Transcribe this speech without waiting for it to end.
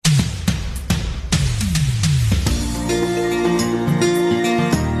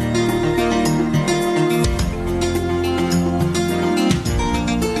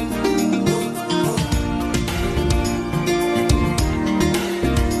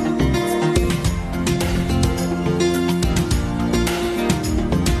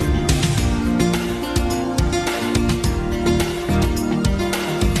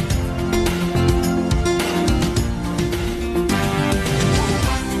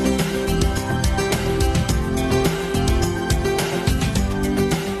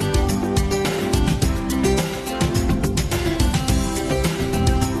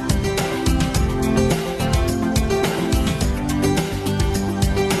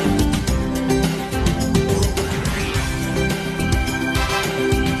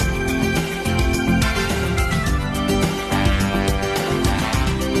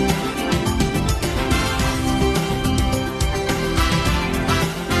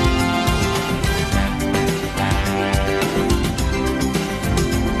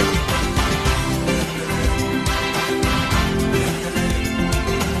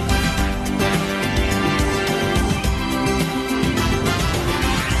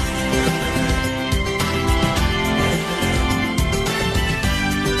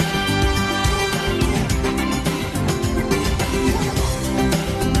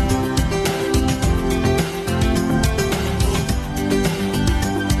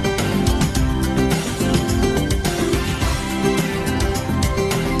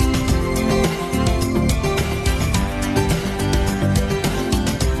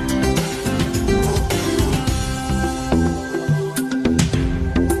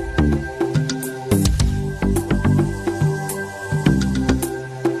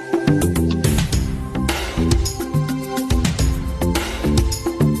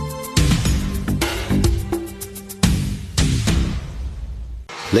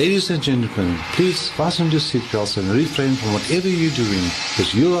Ladies and gentlemen, please fasten your seatbelts and refrain from whatever you're doing,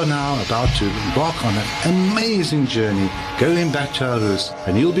 because you are now about to embark on an amazing journey going back to our roots,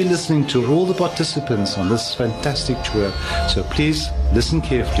 and you'll be listening to all the participants on this fantastic tour. So please listen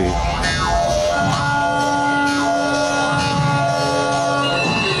carefully.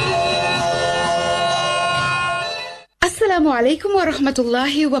 Assalamu alaikum wa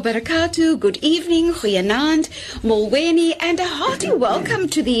rahmatullahi wa barakatuh. Good evening, goeienaand, molweni, and a hearty welcome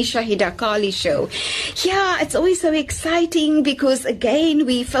to the Shahieda Carilie show. Yeah, it's always so exciting because again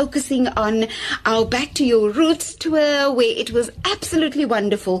we're focusing on our Back to Your Roots tour, where it was absolutely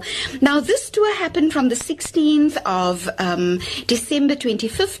wonderful. Now this tour happened from the 16th of December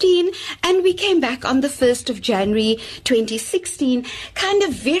 2015, and we came back on the 1st of January 2016, kind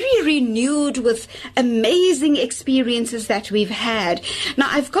of very renewed with amazing experiences that we've had. Now,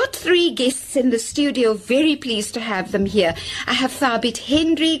 I've got 3 guests in the studio, very pleased to have them here. I have Thabit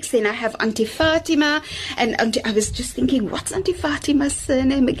Hendricks, then I have Auntie Fatima, and I was just thinking, what's Auntie Fatima's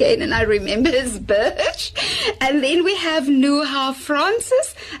surname again? And I remember it's Birch. And then we have Nuha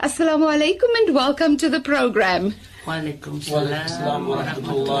Francis. Assalamu alaikum and welcome to the program. Walaikum salam wa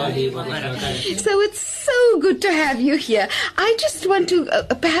rahmatullahi wa barakatuh. So it's so good to have you here. I just want to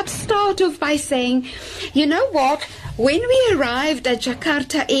perhaps start off by saying, you know what? When we arrived at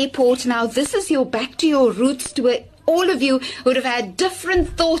Jakarta airport, now this is your Back to Your Roots tour. All of you would have had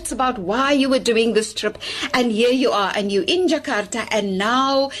different thoughts about why you were doing this trip. And here you are, and you're in Jakarta, and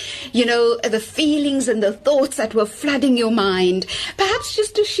now, you know, the feelings and the thoughts that were flooding your mind. Perhaps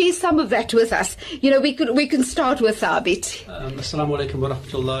just to share some of that with us. You know, we can start with Thabit. Assalamu alaikum wa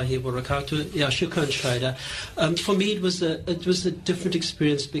rahmatullahi wa barakatuh. Yeah, shukran, Shahieda. For me, it was a different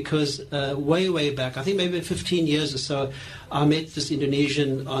experience because way back, I think maybe 15 years or so, I met this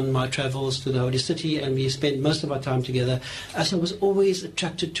Indonesian on my travels to the Holy City, and we spent most of our time together. As I was always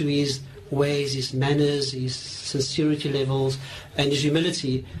attracted to his ways, his manners, his sincerity levels, and his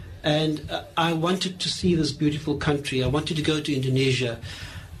humility. And I wanted to see this beautiful country. I wanted to go to Indonesia.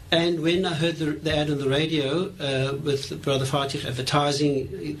 And when I heard the ad on the radio with Brother Fatih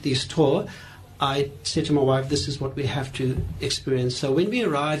advertising this tour, I said to my wife, this is what we have to experience. So when we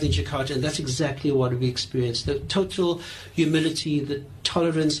arrived in Jakarta, and that's exactly what we experienced, the total humility, the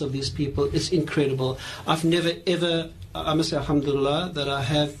tolerance of these people, it's incredible. I've never ever, I must say alhamdulillah, that I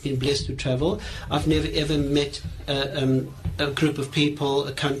have been blessed to travel. I've never ever met a group of people,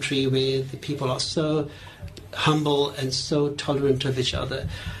 a country where the people are so humble and so tolerant of each other.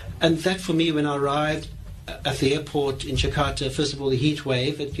 And that for me, when I arrived at the airport in Jakarta, first of all, the heat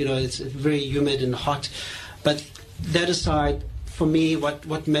wave, it's very humid and hot. But that aside, for me,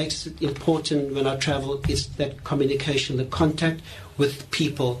 what makes it important when I travel is that communication, the contact with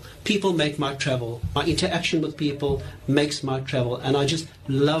people. People make my travel. My interaction with people makes my travel. And I just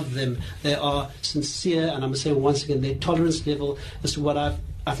love them. They are sincere, and I'm going to say once again, their tolerance level is what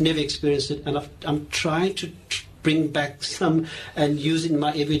I've never experienced it. And I'm trying to bring back some and use it in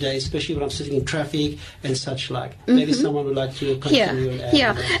my everyday, especially when I'm sitting in traffic and such like. Mm-hmm. Maybe someone would like to continue.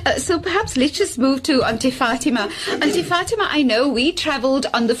 So perhaps let's just move to Auntie Fatima. Auntie Fatima, I know we travelled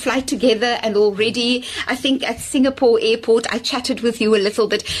on the flight together, and already I think at Singapore airport I chatted with you a little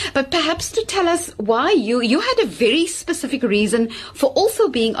bit, but perhaps to tell us why you had a very specific reason for also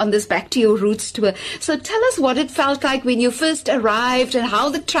being on this Back to Your Roots tour. So tell us what it felt like when you first arrived, and how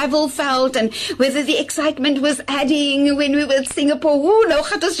the travel felt, and whether the excitement was adding when we were in Singapore. Nou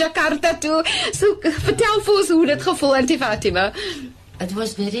gaat ons Jakarta toe. So vertel vir ons hoe dit gevoel, Auntie Fatima. It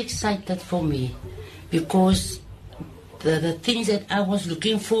was very excited for me because the things that I was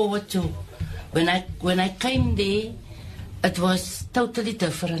looking forward to when I came there, it was totally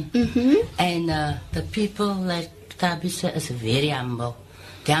different. Mm-hmm. And the people, like Tabitha, is very humble,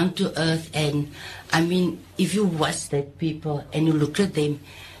 down to earth. And I mean, if you watch that people and you look at them,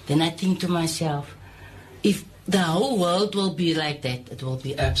 then I think to myself, if the whole world will be like that, it will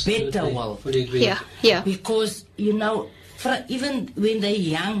be absolutely a better world. Fully agree. Yeah. Because, even when they're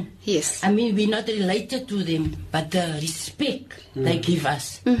young, yes, I mean, we're not related to them, but the respect they give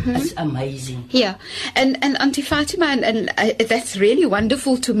us is amazing. Yeah, and Auntie Fatima, and that's really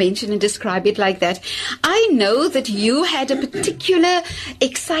wonderful to mention and describe it like that. I know that you had a particular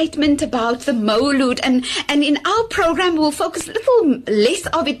excitement about the Maulud, and in our program we'll focus a little less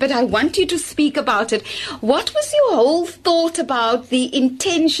of it, but I want you to speak about it. What was your whole thought about the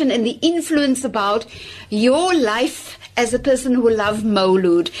intention and the influence about your life as a person who loved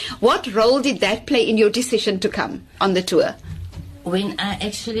Maulud? What role did that play in your decision to come on the tour? When I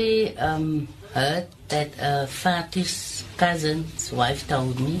actually heard that Fatih's cousin's wife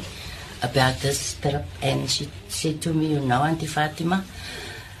told me about this trip, and she said to me, Auntie Fatima,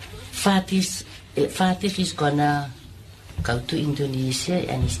 Fatih is gonna go to Indonesia,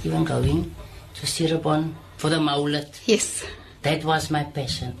 and he's even going to Cirebon for the Maulid. Yes. That was my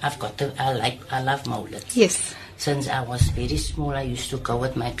passion. I love Maulid. Yes. Since I was very small, I used to go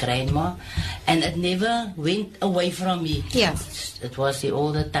with my grandma, and it never went away from me. Yeah. It was here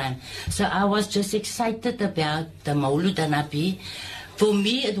all the time. So I was just excited about the Maulid and Nabi. For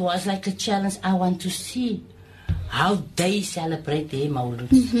me, it was like a challenge. I want to see how they celebrate their Maulud.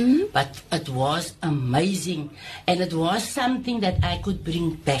 But it was amazing, and it was something that I could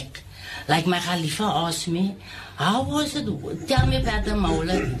bring back. Like my Khalifa asked me, how was it? Tell me about the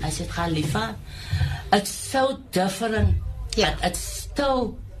Maulid. I said, Khalifa, it's so different, but it's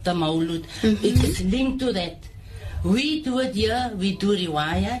still the Maulud. It's linked to that. We do it here, we do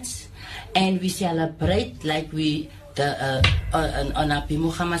riwayats, and we celebrate like we, on Nabi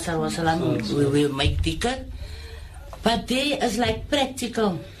Muhammad sallallahu alaihi wasallam, we will make dhikr. But there is like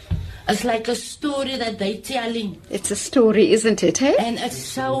practical. It's like a story that they're telling. It's a story, isn't it, eh? And it's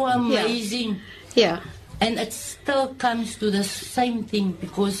so amazing. Yeah. And it still comes to the same thing,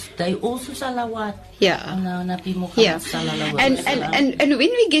 because they also salawat. Yeah. On Nabi Muhammad Yeah. sallallahu alaihi wasallam. And when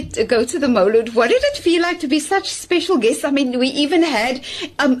we go to the Maulud, what did it feel like to be such special guests? I mean, we even had,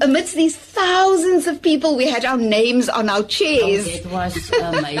 amidst these thousands of people, we had our names on our chairs. It was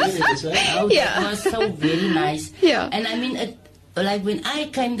amazing. It was so very nice. Yeah. And I mean, like when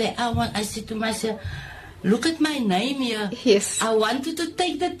I came there, I said to myself, look at my name here. Yes. I wanted to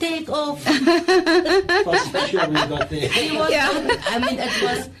take the tag off. Especially when we got there. I mean, it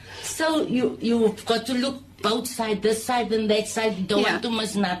was so, you've got to look both sides, this side and that side. You don't want to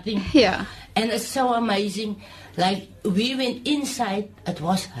miss nothing. Yeah. And it's so amazing. Like, we went inside, it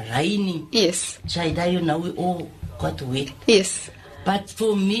was raining. Yes. Shahieda, you know, we all got wet. Yes. But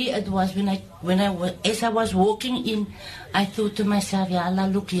for me, it was as I was walking in, I thought to myself, Ya Allah,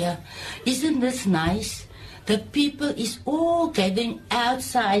 look here. Isn't this nice? The people is all gathering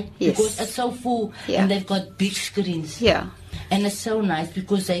outside because it's so full, and they've got big screens. Yeah. And it's so nice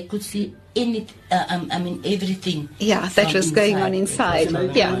because they could see everything. Yeah, that was going on inside.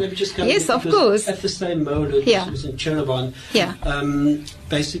 Yes, of course. At the same Maulid, which was in Cirebon,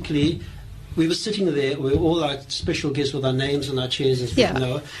 basically, we were sitting there, we were all like special guests with our names on our chairs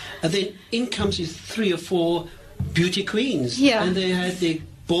and and then in comes these 3 or 4 beauty queens, and they had their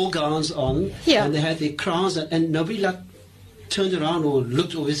ball gowns on, and they had their crowns, and nobody like turned around or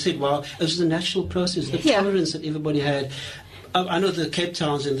looked or said, wow, it was a natural process, the tolerance that everybody had. I know the Cape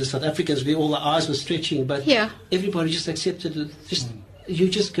Towns and the South Africans, all our eyes were stretching, but everybody just accepted it. You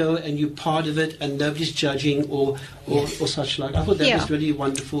just go and you're part of it, and nobody's judging or such like. I thought that was really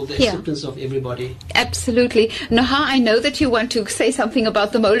wonderful, the acceptance of everybody. Absolutely. Noha, I know that you want to say something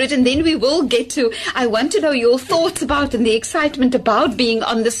about the Maulid, and then we will get to, I want to know your thoughts about and the excitement about being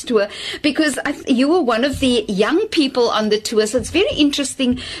on this tour, because you were one of the young people on the tour, so it's very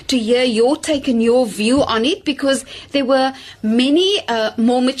interesting to hear your take and your view on it, because there were many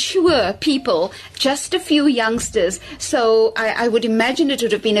more mature people, just a few youngsters, so I would imagine it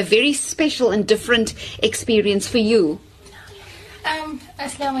would have been a very special and different experience for you.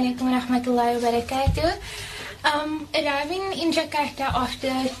 Assalamu alaikum wa rahmatullahi wa barakatuh. Arriving in Jakarta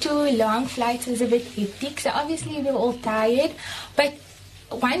after 2 long flights was a bit hectic, so obviously we were all tired, but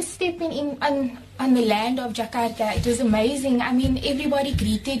once stepping in on the land of Jakarta, it was amazing. I mean, everybody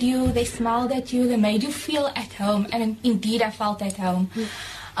greeted you, they smiled at you, they made you feel at home, and indeed I felt at home.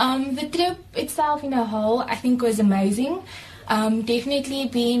 The trip itself in a whole, I think, was amazing. Definitely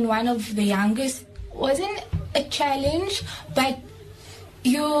being one of the youngest wasn't a challenge, but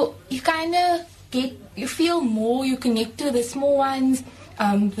you kind of you feel more, you connect to the small ones.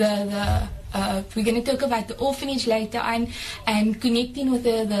 We're going to talk about the orphanage later on, and connecting with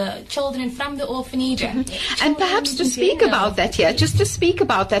the children from the orphanage. And perhaps to speak about that here, just to speak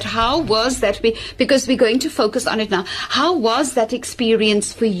about that, how was that, because we're going to focus on it now, how was that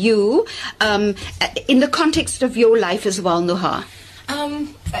experience for you in the context of your life as well, Nuha?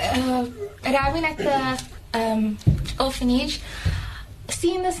 Arriving at the orphanage,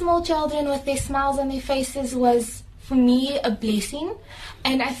 seeing the small children with their smiles on their faces was, for me, a blessing.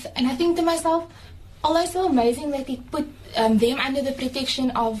 And I think to myself, although it's so amazing that he put them under the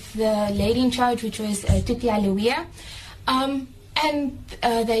protection of the lady in charge, which was Tuti Alawiya, and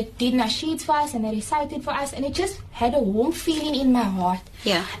they did nasheeds for us and they recited for us, and it just had a warm feeling in my heart.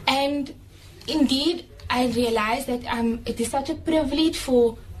 Yeah. And indeed, I realized that it is such a privilege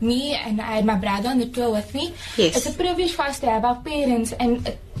for me, and I had my brother on the tour with me. Yes. It's a privilege for us to have our parents,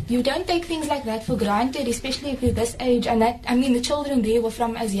 and you don't take things like that for granted, especially if you're this age. And that, I mean, the children there were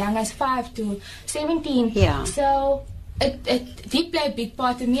from as young as 5 to 17. Yeah. So it did play a big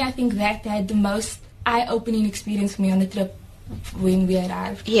part in me. I think that had the most eye-opening experience for me on the trip when we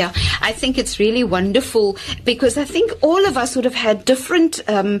arrived. Yeah, I think it's really wonderful because I think all of us would have had different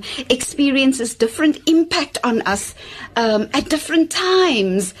experiences, different impact on us at different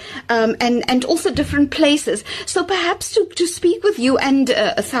times and also different places. So perhaps to speak with you and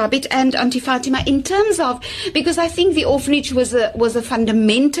Thabit and Auntie Fatima in terms of, because I think the orphanage was a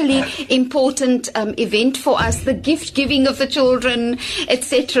fundamentally important event for us, the gift giving of the children,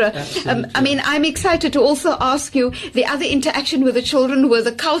 etc. I mean, I'm excited to also ask you the other interaction with the children was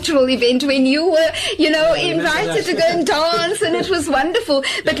a cultural event when you were, invited to go and dance, and it was wonderful.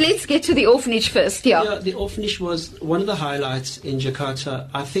 But let's get to the orphanage first. Yeah, the orphanage was one of the highlights in Jakarta.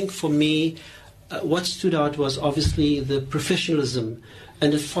 I think for me, what stood out was obviously the professionalism,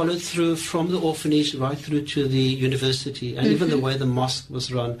 and it followed through from the orphanage right through to the university, and even the way the mosque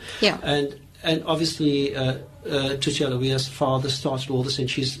was run. Yeah. And obviously, Tuti Alawia's father started all this, and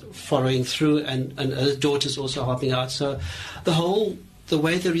she's following through, and her daughter's also helping out. So the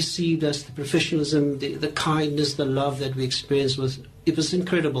way they received us, the professionalism, the kindness, the love that we experienced was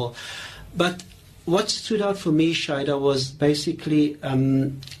incredible. But what stood out for me, Shahieda, was basically,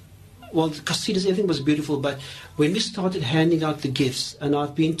 the qasidas, everything was beautiful, but when we started handing out the gifts, and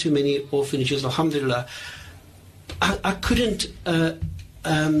I've been to many orphanages, alhamdulillah, I couldn't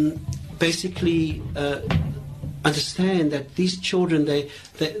basically understand that these children, they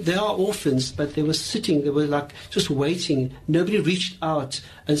are orphans, but they were sitting, they were like just waiting. Nobody reached out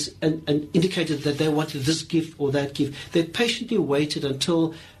and indicated that they wanted this gift or that gift. They patiently waited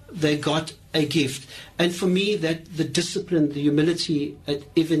until they got a gift. And for me, that the discipline, the humility,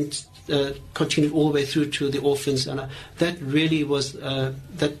 even continued all the way through to the orphans, and that really was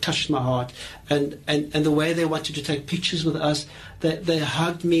that touched my heart. And the way they wanted to take pictures with us, they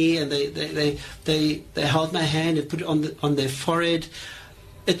hugged me and they held my hand and put it on their forehead.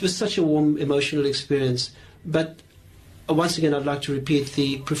 It was such a warm, emotional experience. But once again, I'd like to repeat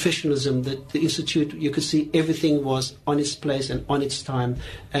the professionalism that the Institute, you could see everything was on its place and on its time.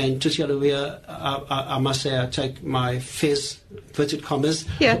 And Tuti Alawia, I must say, I take my fez, inverted commas,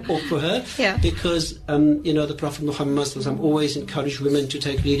 off for her. Yeah. Because, the Prophet Muhammad always encouraged women to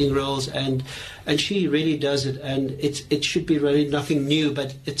take leading roles, and she really does it. And it should be really nothing new,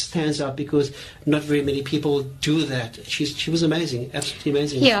 but it stands out because not very many people do that. She was amazing, absolutely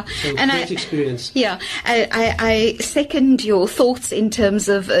amazing. Yeah. So and great experience. Yeah. I second your thoughts in terms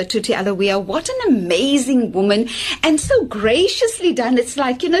of Tuti Alawia. What an amazing woman, and so graciously done. It's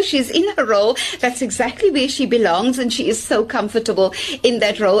like, she's in her role. That's exactly where she belongs, and she is so comfortable in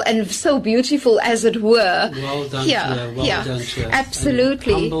that role and so beautiful, as it were. Well done to her. Well done to her.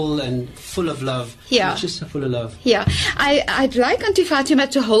 Absolutely. And humble and full of love. Yeah. Just so full of love. Yeah. I'd like Auntie Fatima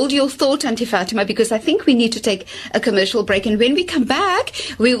to hold your thought, Auntie Fatima, because I think we need to take a commercial break. And when we come back,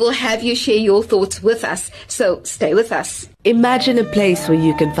 we will have you share your thoughts with us. So stay with us. Imagine a place where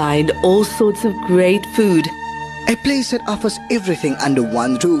you can find all sorts of great food. A place that offers everything under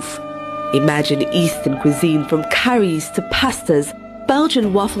one roof. Imagine Eastern cuisine from curries to pastas,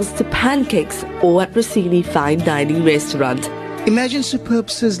 Belgian waffles to pancakes, or at Rossini fine dining restaurant. Imagine superb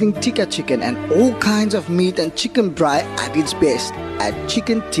sizzling tikka chicken and all kinds of meat and chicken braai at its best at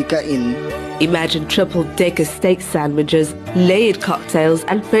Chicken Tikka Inn. Imagine triple-decker steak sandwiches, layered cocktails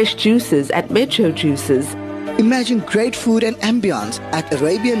and fresh juices at Metro Juices. Imagine great food and ambience at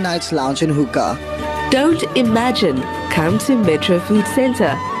Arabian Nights Lounge and Hookah. Don't imagine. Come to Metro Food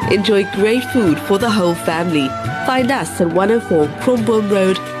Centre. Enjoy great food for the whole family. Find us at 104 Crombourne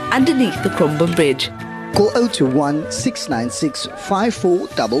Road, underneath the Crombourne Bridge. Call 021 696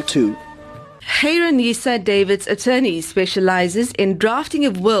 5422. Shahieda David's attorney specializes in drafting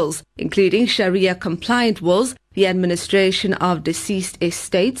of wills, including Sharia-compliant wills, the administration of deceased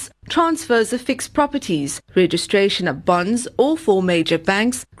estates, transfers of fixed properties, registration of bonds, all for major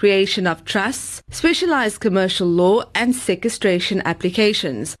banks, creation of trusts, specialized commercial law, and sequestration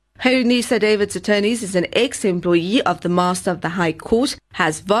applications. Shahieda David's attorneys is an ex-employee of the Master of the High Court,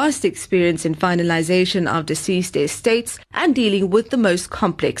 has vast experience in finalization of deceased estates and dealing with the most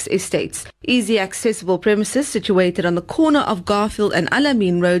complex estates. Easy accessible premises situated on the corner of Garfield and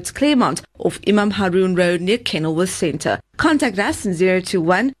Alamein Roads, Claremont, off Imam Haroon Road near Kenilworth Centre. Contact us on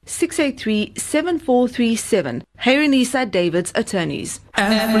 021-683-7437. Shahieda David's attorneys.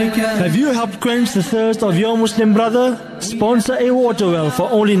 Have you helped quench the thirst of your Muslim brother? Sponsor a water well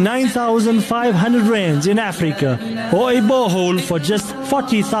for only 9,500 rands in Africa, or a borehole for just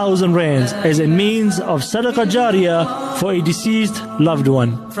 40,000 rands as a means of sadaqah jariyah for a deceased loved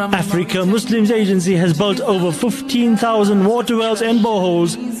one. Africa Muslims Agency has built over 15,000 water wells and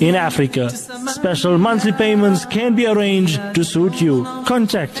boreholes in Africa. Special monthly payments can be arranged to suit you.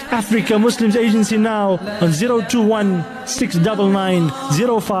 Contact Africa Muslims Agency now on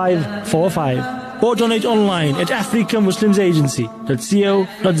 021-699-0545 or donate online at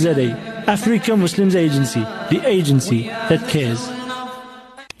africamuslimsagency.co.za. Africa Muslims Agency, the agency that cares.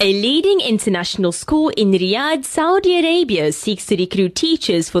 A leading international school in Riyadh, Saudi Arabia seeks to recruit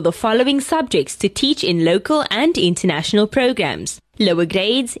teachers for the following subjects to teach in local and international programs. Lower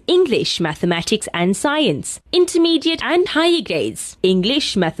grades, English, mathematics and science. Intermediate and higher grades,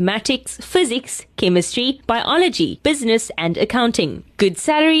 English, mathematics, physics, chemistry, biology, business and accounting. Good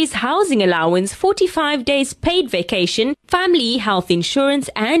salaries, housing allowance, 45 days paid vacation, family health insurance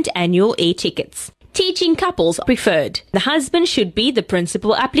and annual air tickets. Teaching couples preferred. The husband should be the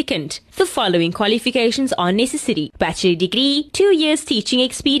principal applicant. The following qualifications are necessary: bachelor degree, 2 years teaching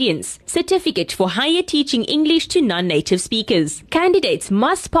experience, certificate for higher teaching English to non-native speakers. Candidates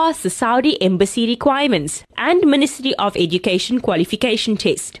must pass the Saudi Embassy requirements and Ministry of Education qualification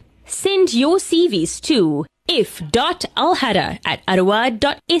test. Send your CVs to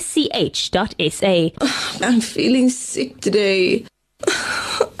if.alhara@arwad.sch.sa. I'm feeling sick today.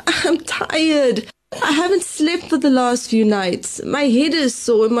 I'm tired. I haven't slept for the last few nights. My head is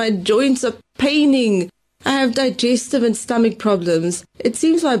sore and my joints are paining. I have digestive and stomach problems. It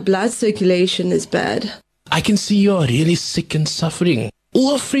seems my blood circulation is bad. I can see you're really sick and suffering.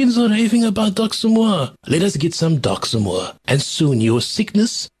 All our friends are raving about Doxamua. Let us get some Doxamua, and soon your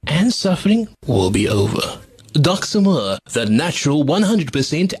sickness and suffering will be over. Doxamua, the natural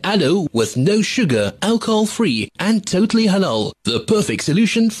 100% aloe with no sugar, alcohol-free and totally halal. The perfect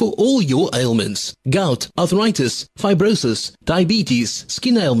solution for all your ailments. Gout, arthritis, fibrosis, diabetes,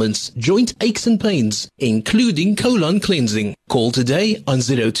 skin ailments, joint aches and pains, including colon cleansing. Call today on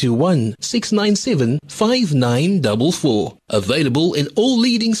 021-697-5944. Available in all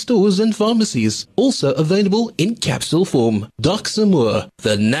leading stores and pharmacies. Also available in capsule form. Doxamua,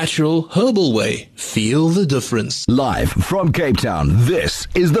 the natural herbal way. Feel the difference. Live from Cape Town, this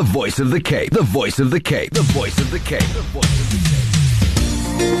is the Voice of the Cape. The Voice of the Cape. The Voice of the Cape. The Voice of the Cape.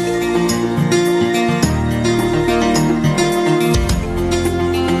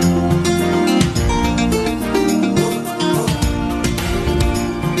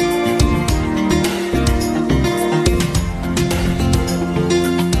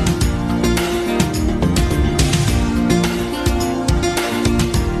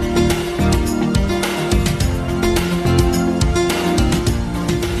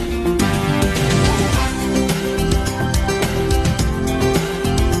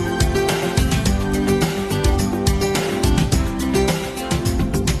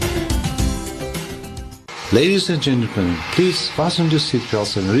 Ladies and gentlemen, please fasten your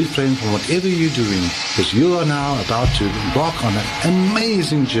seatbelts and refrain from whatever you're doing, because you are now about to embark on an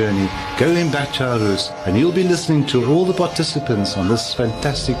amazing journey going back to our roots, and you'll be listening to all the participants on this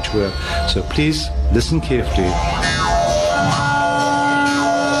fantastic tour. So please listen carefully.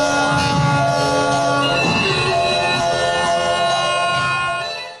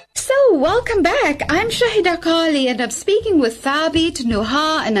 Welcome back. I'm Shahieda Carilie and I'm speaking with Thabit,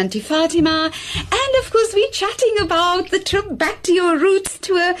 Nuha and Auntie Fatima, and of course we're chatting about the trip back to your roots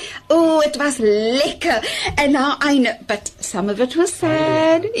tour. Oh, it was lekker. And now I know, but some of it was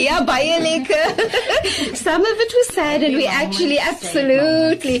sad. Yeah, baie lekker. Some of it was sad, and we actually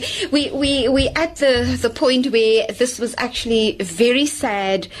absolutely we at the point where this was actually very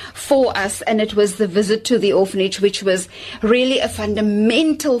sad for us, and it was the visit to the orphanage, which was really a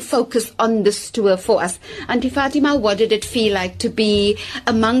fundamental focus on this tour for us. Auntie Fatima, what did it feel like to be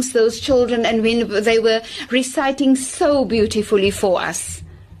amongst those children and when they were reciting so beautifully for us?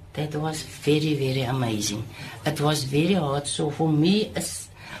 That was very, very amazing. It was very hard. So for me, it's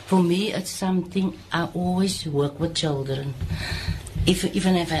something I always work with children,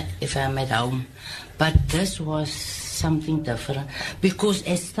 even if I'm at home. But this was something different, because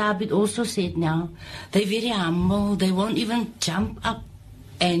as Thabit also said now, they're very humble. They won't even jump up.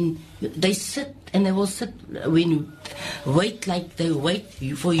 And they sit, and they will sit when you wait, like they wait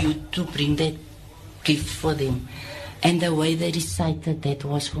for you to bring that gift for them. And the way they recited, that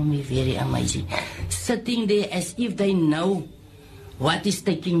was for me very amazing. Sitting there as if they know what is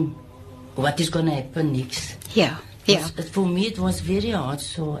going to happen next. Yeah. Yeah. For me, it was very hard.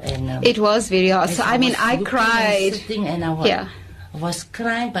 So, and it was very hard. So, I mean, I cried. Sitting and I was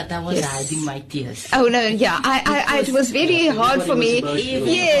crying, but I was hiding my tears. Oh no, yeah, it was very hard for me.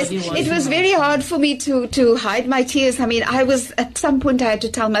 Yes, it was very hard for me to hide my tears. I mean, I was at some point I had to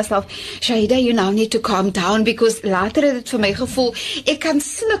tell myself, Shahieda, you now need to calm down, because later het vir my gevoel ek kan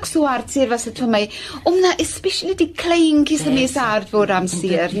sluk so hartseer was dit vir my om na especially die kleintjies se mense hart word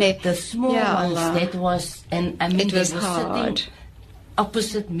seer, nee. The small ones, that was, and I mean, it was hard.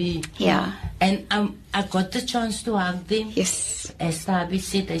 Opposite me. Yeah. And I got the chance to hug them. Yes. As Tabi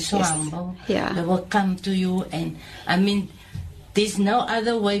said, they're so humble. Yeah. They will come to you, and I mean, there's no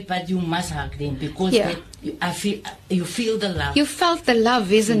other way but you must hug them, because you feel the love. You felt the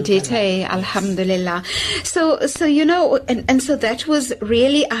love, isn't it? Hey, Alhamdulillah. So you know, and so that was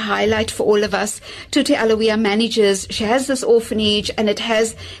really a highlight for all of us. Tuti Alawiya manages, she has this orphanage, and it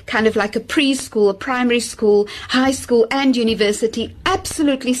has kind of like a preschool, a primary school, high school, and university.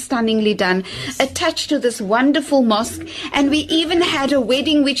 Absolutely stunningly done. Yes. Attached to this wonderful mosque. And we even had a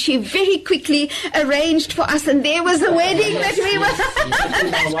wedding which she very quickly arranged for us, and there was a wedding that we were...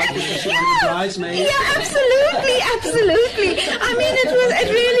 Yeah, absolutely. I mean, it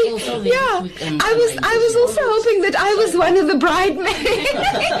really, yeah. I was also hoping that I was one of the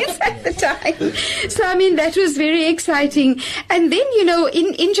bridesmaids at the time. So, I mean, that was very exciting. And then, you know,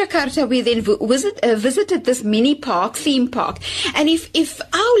 in Jakarta, we then visited this mini park, theme park. And if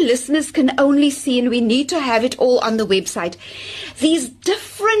our listeners can only see, and we need to have it all on the website, these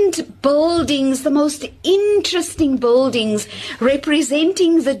different buildings, the most interesting buildings,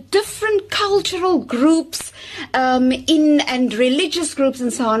 representing the different cultural groups and religious groups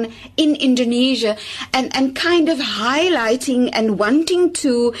and so on in Indonesia, and kind of highlighting and wanting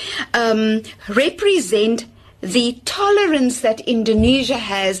to represent the tolerance that Indonesia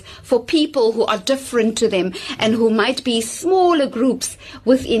has for people who are different to them and who might be smaller groups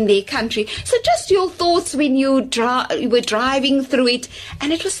within their country. So just your thoughts when you were driving through it,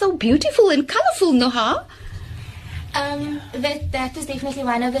 and it was so beautiful and colourful, Noha? That was definitely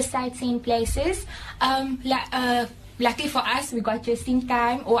one of the sightseeing places. Lucky for us, we got just in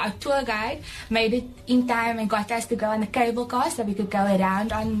time, or our tour guide made it in time and got us to go on the cable car so we could go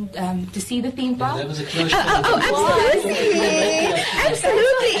around on to see the theme park. That was a close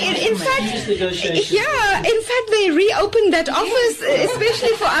absolutely. In fact, they reopened that office,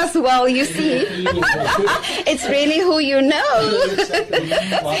 especially for us. Well, you see, it's really who you know.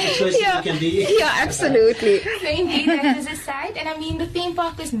 Yeah, absolutely. So indeed, that was a sight. And I mean, the theme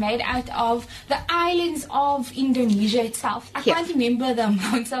park was made out of the islands of Indonesia itself. I can't remember the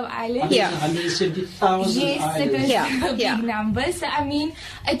amounts of islands. 170,000 yes, islands. It was a big number. So I mean,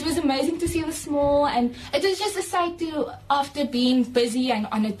 it was amazing to see the small, and it was just a sight to, after being busy and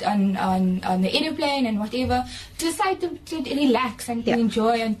on the aeroplane and whatever, to decide to relax and to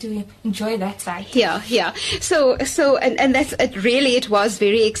enjoy that sight. Yeah. So and that's it. Really, it was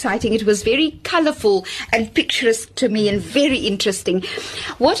very exciting. It was very colourful and picturesque to me, and very interesting.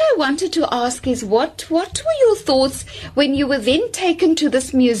 What I wanted to ask is, what were your thoughts when you were then taken to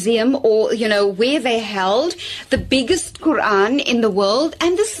this museum, or, you know, where they held the biggest Quran in the world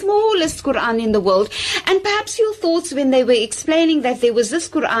and the smallest Quran in the world, and perhaps your thoughts when they were explaining that there was this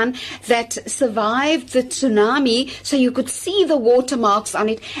Quran that survived the tsunami, so you could see the watermarks on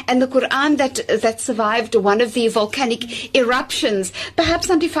it, and the Quran that survived one of the volcanic eruptions.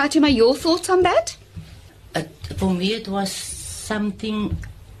 Perhaps, Auntie Fatima, your thoughts on that? For me, it was something,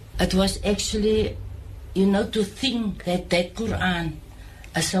 it was actually, you know, to think that Quran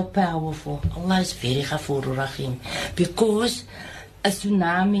is so powerful. Allah is very Ghafur Rahim. Because a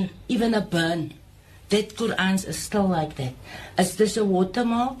tsunami, even a burn, that Quran is still like that. It's just the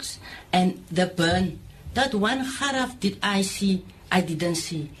watermarks and the burn. That one haraf did I see, I didn't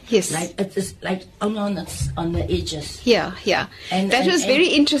see. Yes. Like it is like on the edges. Yeah. And that was very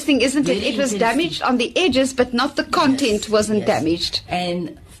interesting, isn't it? It was damaged on the edges, but not the content wasn't damaged.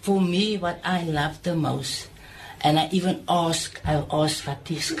 And for me, what I love the most, and I asked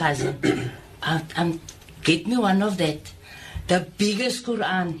Fatih's cousin, get me one of that, the biggest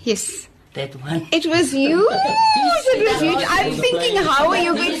Quran. Yes. That one. It was huge. It was huge. I'm thinking, how are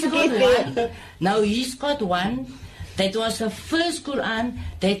you going to get there? Now he's got one. That was the first Quran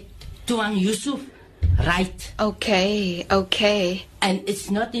that Tuan Yusuf write. Okay. And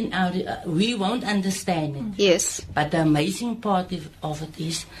it's not in our... we won't understand it. Yes. But the amazing part of it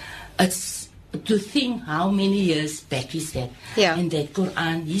is, it's to think how many years back is that. Yeah. And that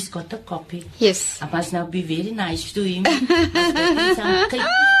Quran, he's got a copy. Yes. I must now be very nice to him.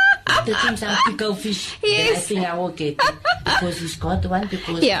 Some pickle fish. Yes. I think I will get it. Because he's got one.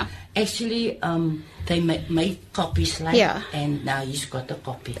 Because actually, the they made copies like, Yeah. and now he's got a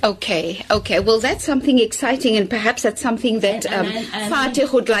copy. Okay. Well, that's something exciting, and perhaps that's something that And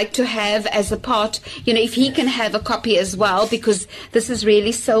Fatih would like to have as a part, if he can have a copy as well, because this is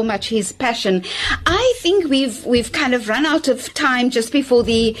really so much his passion. I think we've kind of run out of time just before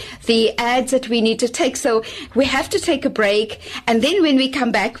the ads that we need to take, so we have to take a break, and then when we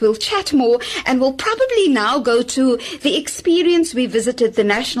come back, we'll chat more, and we'll probably now go to the experience. We visited the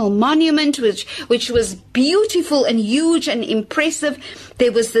National Monument, which was beautiful and huge and impressive.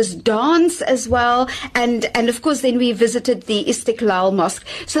 There was this dance as well, and of course then we visited the Istiklal Mosque.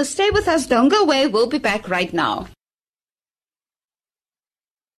 So stay with us, don't go away, we'll be back right now.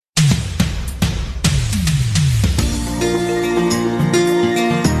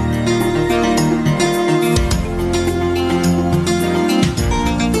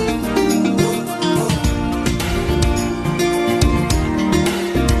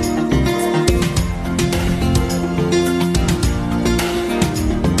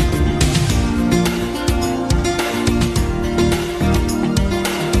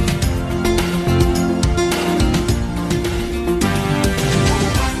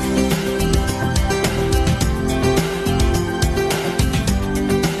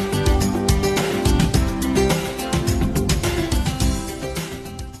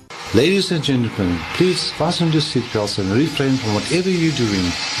 Ladies and gentlemen, please fasten your seatbelts and refrain from whatever you're doing,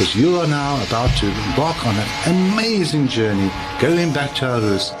 because you are now about to embark on an amazing journey going back to our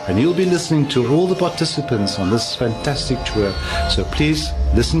roots, and you'll be listening to all the participants on this fantastic tour. So please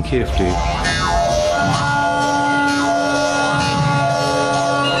listen carefully.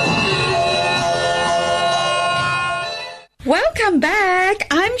 Welcome back.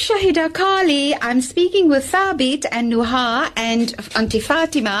 I'm Shahieda Carilie. I'm speaking with Thabit and Nuha and Auntie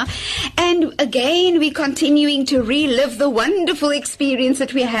Fatima. And again, we're continuing to relive the wonderful experience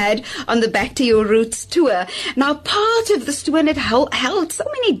that we had on the Back to Your Roots tour. Now, part of this tour, and it held so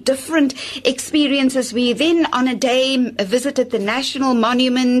many different experiences. We then, on a day, visited the National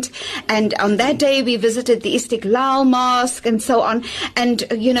Monument. And on that day, we visited the Istiklal Mosque and so on. And,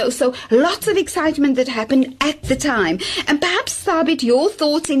 so lots of excitement that happened at the time. And perhaps, Thabit, your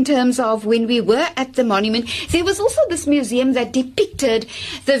thoughts in terms of when we were at the monument. There was also this museum that depicted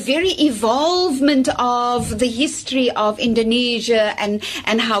the very evolvement of the history of Indonesia and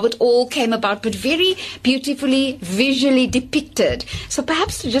how it all came about, but very beautifully visually depicted. So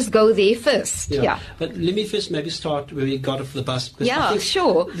perhaps to just go there first. Yeah. But let me first maybe start where we got off the bus. Because Yeah, I think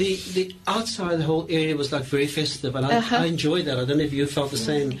sure. The outside, the whole area was like very festive, and I enjoyed that. I don't know if you felt the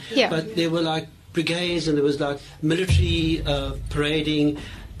same. Yeah. But there were like brigades, and there was like military parading.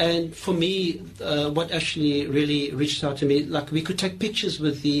 And for me, what actually really reached out to me, like we could take pictures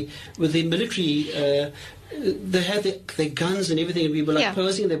with the military. They had their guns and everything, and we were like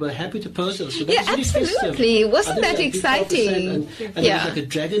posing. They were happy to pose with us. So that was really absolutely. festive. Wasn't that exciting? And there was like a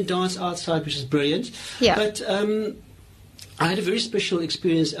dragon dance outside, which is brilliant. Yeah. But I had a very special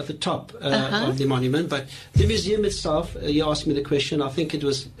experience at the top of the monument, but the museum itself, you asked me the question, I think it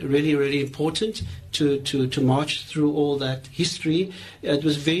was really, really important to march through all that history. It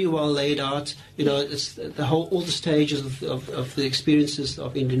was very well laid out. It's all the stages of the experiences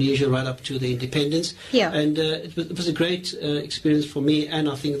of Indonesia right up to the independence. Yeah. And it was a great experience for me, and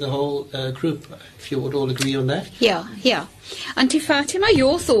I think the whole group, if you would all agree on that. Yeah. Auntie Fatima,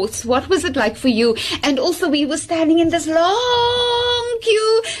 your thoughts. What was it like for you? And also, we were standing in this long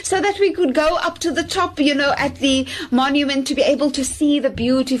queue so that we could go up to the top, at the monument to be able to see the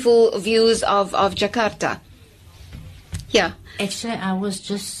beautiful views of Jakarta. Yeah. Actually, I was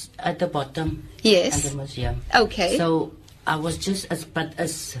just at the bottom. Yes. At the museum. Okay. So I was just but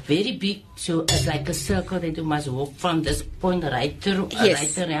it's very big, so it's like a circle that you must walk from this point right through. Yes.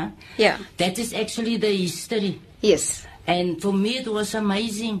 Right there, yeah. Yeah. That is actually the history. Yes. And for me, it was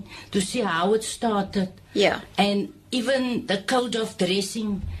amazing to see how it started. Yeah. And even the code of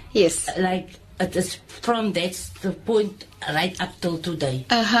dressing. Yes. Like, it is from that's the point right up till today.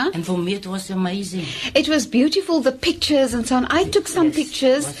 And for me, it was amazing. It was beautiful, the pictures and so on. I took some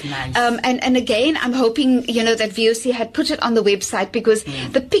pictures. It was nice. And again, I'm hoping, that VOC had put it on the website, because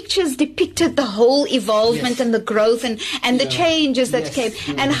the pictures depicted the whole evolvement and the growth and the changes that came.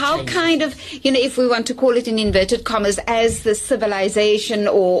 And how kind of, if we want to call it in inverted commas, as the civilization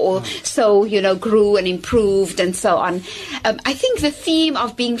or so, grew and improved and so on. I think the theme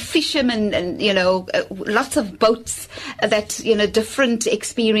of being fishermen and, lots of boats, that, different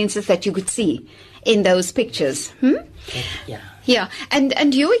experiences that you could see in those pictures. Yeah.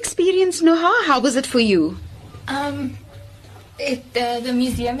 And your experience, Noha, how was it for you? The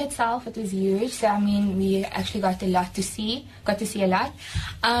museum itself, it was huge. So I mean, we actually got to see a lot.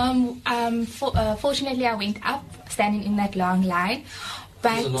 Fortunately, I went up, standing in that long line.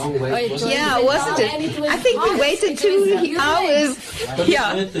 But it was a long wait, wasn't yeah, wasn't it? I think we waited 2 hours.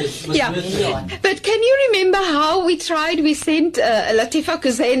 Yeah. But can you remember how we tried? We sent Latifa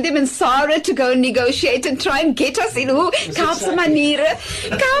Kuzendim and Sarah to go and negotiate and try and get us in. Kaapse maniere.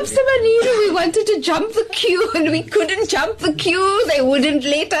 We wanted to jump the queue and we couldn't jump the queue. They wouldn't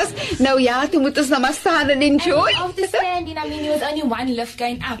let us. Nou ja, toe moet ons nou maar staan and enjoy. And of the standing, I mean, there was only one lift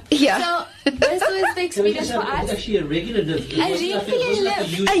going up. Yeah. So this was the experience for us. Actually, a regular lift. A regular a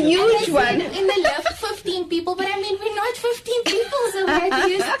huge one. In the lift, 15 people, but I mean, we're not 15 people, so we had to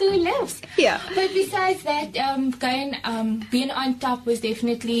use 2 lifts. Yeah. But besides that, being on top was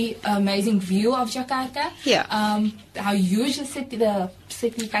definitely an amazing view of Jakarta. Yeah. How huge the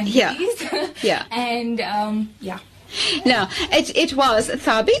city kind of is. Yeah. And, yeah. No, it was.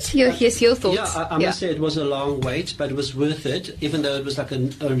 Thabit, here's your thoughts. Yeah, I must say it was a long wait, but it was worth it, even though it was like a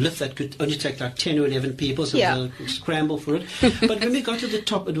lift that could only take like 10 or 11 people, so it was a scramble for it. But when we got to the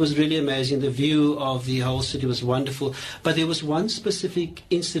top, it was really amazing. The view of the whole city was wonderful. But there was one specific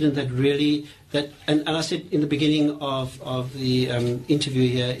incident that really, and I said in the beginning of the interview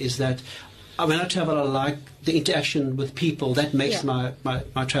here, is that when I travel, I like the interaction with people. That makes my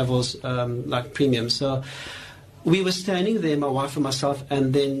travels like premium. So we were standing there, my wife and myself,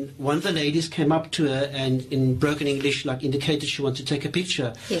 and then one of the ladies came up to her and in broken English like indicated she wanted to take a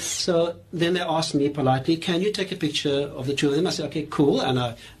picture. Yes. So then they asked me politely, can you take a picture of the two of them? I said, okay, cool. And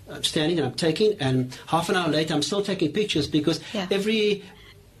I'm standing and I'm taking, and half an hour later I'm still taking pictures because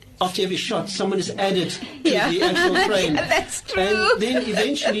after every shot, someone is added to the actual frame. That's true. And then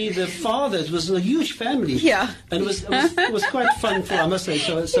eventually the father, it was a huge family. Yeah. And it was quite fun for, I must say.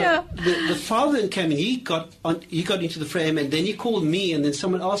 So the father then came in, he got into the frame, and then he called me, and then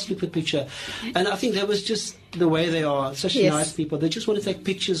someone else took the picture. And I think that was just the way they are, such nice people. They just want to take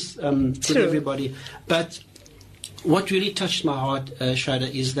pictures with everybody. But what really touched my heart,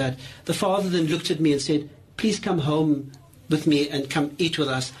 Shahieda, is that the father then looked at me and said, please come home with me and come eat with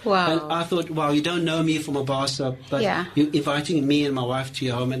us. Wow. And I thought, wow, you don't know me from a bar soap, but you're inviting me and my wife to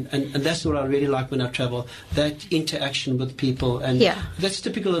your home, and that's what I really like when I travel, that interaction with people. And that's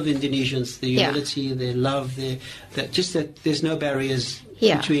typical of Indonesians, the humility, their love, that there's no barriers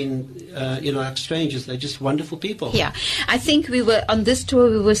between, like strangers. They're just wonderful people. Yeah. I think on this tour,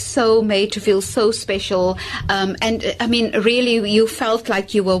 we were so made to feel so special. And I mean, really, you felt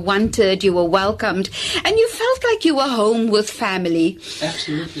like you were wanted, you were welcomed, and you felt like you were home with family.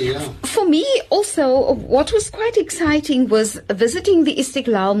 Absolutely, yeah. For me, also, what was quite exciting was visiting the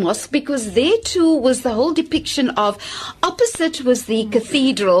Istiklal Mosque, because there too was the whole depiction of, opposite was the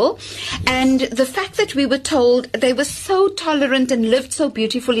cathedral, and the fact that we were told they were so tolerant and lived so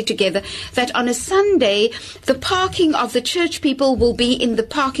beautifully together that on a Sunday the parking of the church people will be in the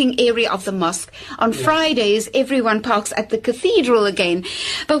parking area of the mosque. On Fridays everyone parks at the cathedral again.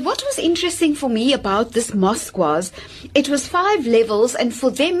 But what was interesting for me about this mosque was it was 5 levels, and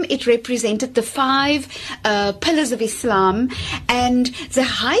for them it represented the 5 pillars of Islam, and the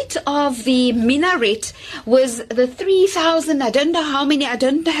height of the minaret was the 3,000, I don't know how many, I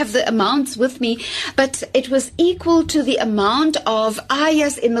don't have the amounts with me, but it was equal to the amount of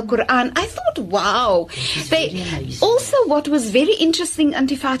ayahs in the Quran. I thought, wow. Also, what was very interesting,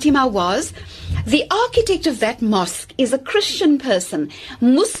 Auntie Fatima, was the architect of that mosque is a Christian person.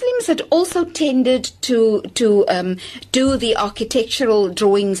 Muslims had also tended to do the architectural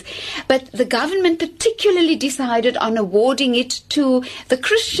drawings, but the government particularly decided on awarding it to the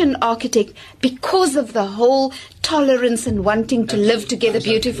Christian architect because of the whole tolerance and wanting to live together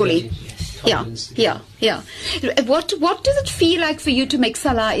beautifully. Yeah. What does it feel like for you to make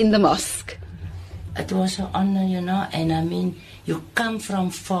salah in the mosque? It was an honor, and I mean, you come from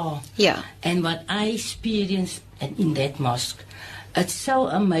far. Yeah. And what I experienced in that mosque, it's so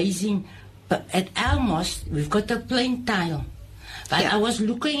amazing. But at our mosque, we've got a plain tile. But I was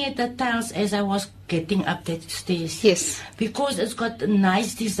looking at the tiles as I was getting up that stairs. Yes. Because it's got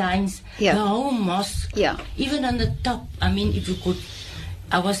nice designs. Yeah. The whole mosque. Yeah. Even on the top, I mean, if you could,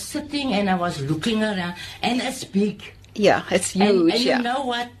 I was sitting and I was looking around, and it's big. Yeah, it's huge. And you know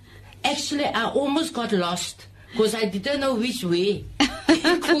what? Actually, I almost got lost because I didn't know which way.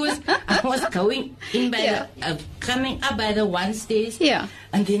 Because I was going in by coming up by the one stairs. Yeah.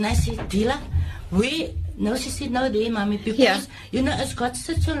 And then I said, Dila, where? No, she said, no, there, mommy, because, it's got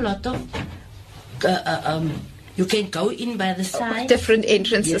such a lot of, you can go in by the side. Different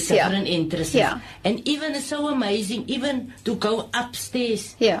entrances, different entrances. Yeah. And even it's so amazing, even to go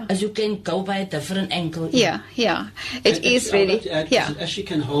upstairs, Yeah. as you can go by a different angle. Yeah. It is really, It actually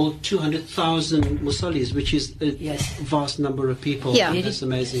can hold 200,000 musallis, which is a vast number of people. Yeah. That's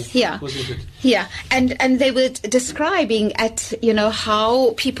amazing. Yeah. Wasn't it? Yeah, and they were describing at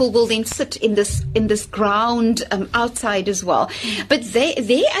how people will then sit in this ground outside as well. But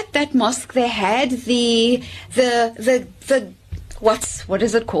they at that mosque they had the what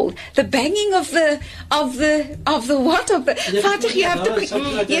is it called? The banging of the Fatih, you have to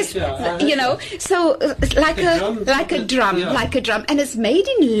so like a drum, and it's made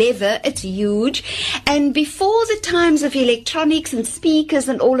in leather. It's huge, and before the times of electronics and speakers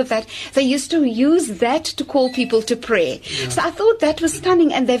and all of that, they used to use that to call people to pray. So I thought that was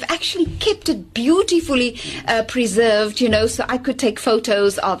stunning, and they've actually kept it beautifully preserved. So I could take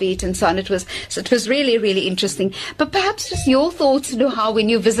photos of it and so on. It was really, really interesting. But perhaps just your thoughts, how when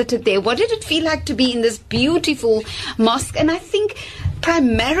you visited there, what did it feel like to be in this beautiful mosque? And I think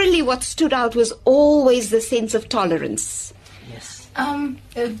primarily what stood out was always the sense of tolerance. Yes.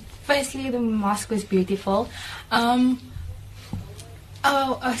 Firstly, the mosque was beautiful. I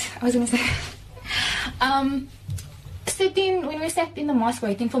was going to say, when we sat in the mosque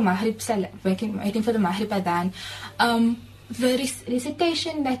waiting for Maghrib, waiting for the Maghrib Adhan, the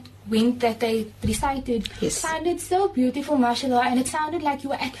recitation that they recited sounded so beautiful, mashallah, and it sounded like you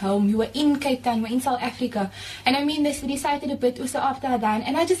were at home, you were in Cape Town, you were in South Africa. And I mean, they recited a bit also after Adhan,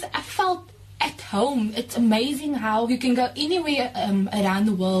 and I felt at home. It's amazing how you can go anywhere around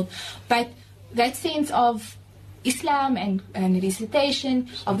the world, but that sense of Islam and recitation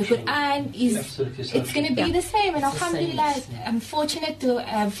of the Quran it's going to be the same. And alhamdulillah, I'm fortunate to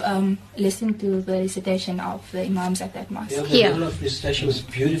have listened to the recitation of the imams at that mosque. The level of recitation was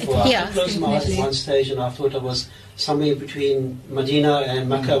beautiful. I closed my eyes at one stage and I thought I was somewhere between Medina and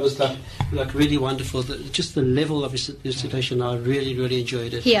Mecca. It was like really wonderful. Just the level of recitation, I really, really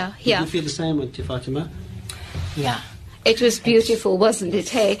enjoyed it. Did you feel the same with Fatima? Yeah. It was beautiful, wasn't it?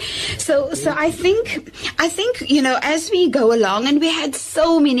 Hey, so I think as we go along, and we had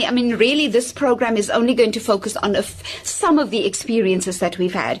so many. I mean, really, this program is only going to focus on some of the experiences that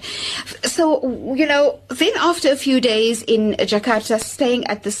we've had. So then after a few days in Jakarta, staying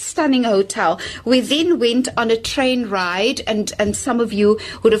at the stunning hotel, we then went on a train ride, and some of you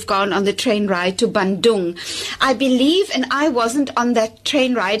would have gone on the train ride to Bandung, I believe, and I wasn't on that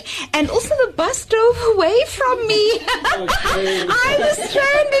train ride, and also the bus drove away from me. I was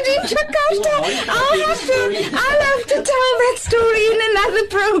stranded in Jakarta. I'll have to tell that story in another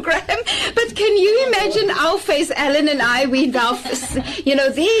program. But can you imagine our face, Alan and I,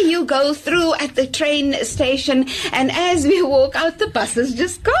 there you go through at the train station, and as we walk out, the bus is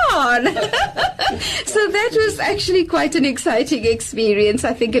just gone. So that was actually quite an exciting experience.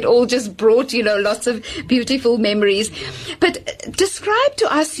 I think it all just brought, lots of beautiful memories. But describe to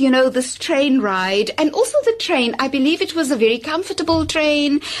us, this train ride, and also the train. I believe it was a very comfortable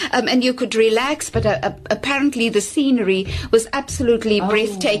train, and you could relax, but apparently the scenery was absolutely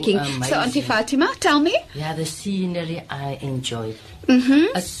breathtaking. Amazing. So, Auntie Fatima, tell me. Yeah, the scenery I enjoyed.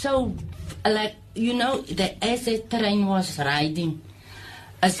 Mm-hmm. So, as the train was riding,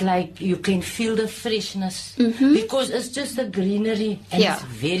 it's like you can feel the freshness, because it's just the greenery, and it's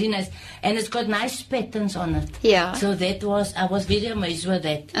very nice, and it's got nice patterns on it. Yeah. So I was very amazed with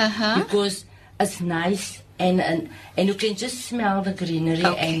that, because it's nice. And you can just smell the greenery.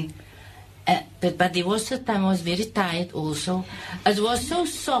 Okay. But there was a time I was very tired also. It was so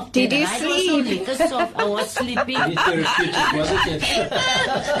soft. Did you sleep? sleep? It was so soft. I was sleeping. Therapeutic, wasn't it?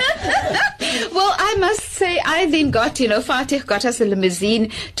 Well, I must say, I then got, Fatih got us a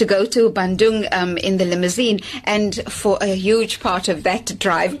limousine to go to Bandung in the limousine. And for a huge part of that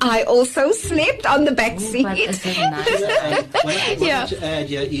drive, I also slept on the back seat. But it's nice. What I wanted to add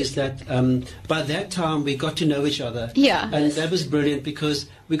here is that by that time we got to know each other. Yeah. And that was brilliant, because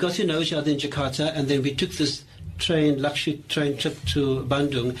we got to know each other in Jakarta, and then we took this luxury train trip to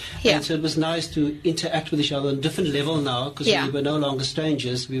Bandung. Yeah. And so it was nice to interact with each other on a different level now, because we were no longer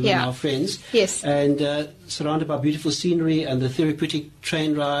strangers, we were now friends. Yes. And surrounded by beautiful scenery and the therapeutic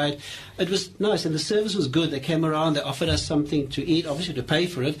train ride. It was nice, and the service was good. They came around, they offered us something to eat, obviously to pay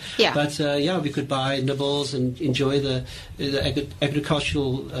for it. Yeah. But we could buy nibbles and enjoy the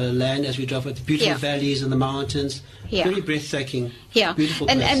agricultural land as we drove with the beautiful valleys and the mountains. Yeah. Very breathtaking. Yeah. Beautiful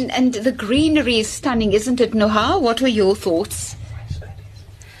place. And the greenery is stunning, isn't it, Noha? What were your thoughts?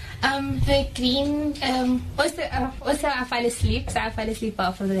 The green, also I fell asleep, so I fell asleep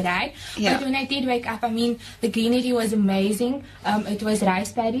after the ride. Yeah. But when I did wake up, I mean, the greenery was amazing. It was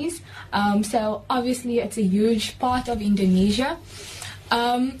rice paddies. So obviously it's a huge part of Indonesia.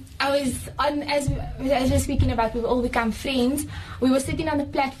 I was on, as we're speaking about, we've all become friends. We were sitting on the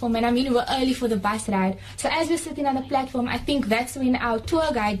platform, and I mean, we were early for the bus ride. So as we're sitting on the platform, I think that's when our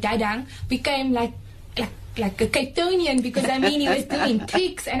tour guide, Dadang, became like a Capetonian, because I mean, he was doing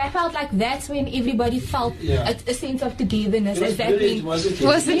tricks, and I felt like that's when everybody felt a sense of togetherness. It was brilliant, wasn't it?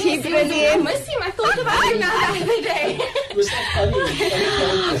 Wasn't he brilliant? I miss him. I thought about him the other day. It was so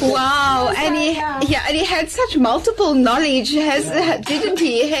funny. Wow, and he had such multiple knowledge, didn't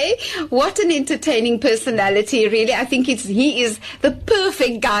he? Hey, what an entertaining personality! Really, I think he is the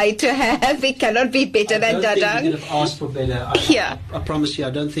perfect guy to have. It cannot be better than I don't think Dadang. he could have asked for better. I promise you,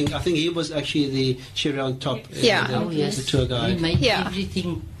 I think he was actually the cherry on top. The tour guide. He made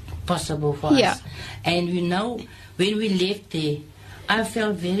everything possible for us. And you know, when we left there, I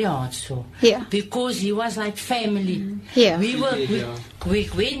felt very hard so. Yeah. Because he was like family. Yeah. We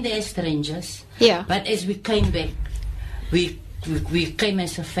went there strangers. Yeah. But as we came back, we came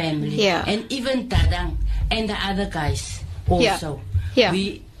as a family. Yeah. And even Dadang and the other guys also. Yeah.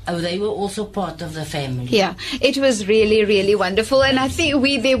 They were also part of the family. Yeah, it was really, really wonderful, and I think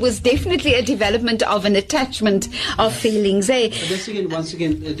there was definitely a development of an attachment of feelings. But once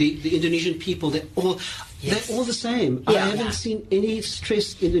again, the Indonesian people, they're all the same. I haven't seen any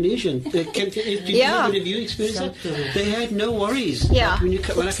stressed Indonesian. If you experience it, they had no worries. Yeah. Like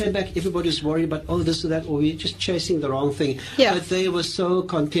when I came back, everybody was worried about this or that, or we're just chasing the wrong thing. Yeah. But they were so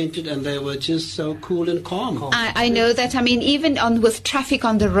contented, and they were just so cool and calm. I know that. I mean, even with traffic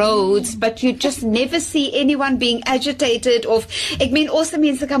on the roads, but you just never see anyone being agitated of. Ek meen also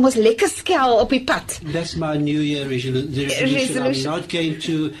mense kan mos lekker skel op die pad. That's my New Year resolution. I'm not going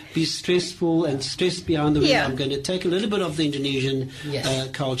to be stressful and stressed behind the wheel. I'm going to take a little bit of the Indonesian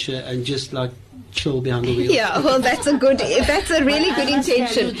culture and just like chill behind the wheel. Yeah, well, that's a really good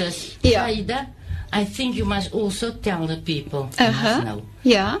intention. Shahieda, I think you must also tell the people. You must know.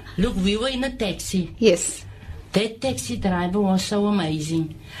 Yeah. Look, we were in a taxi. Yes. That taxi driver was so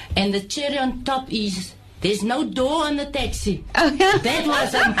amazing. And the cherry on top is, there's no door on the taxi. Oh, yeah. That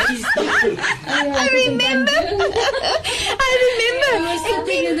was amazing. I remember. We were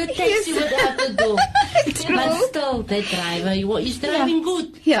sitting in the taxi without the door. But still, that driver, he's driving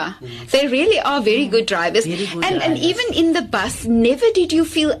good. Yeah, they really are very good drivers. And even in the bus, never did you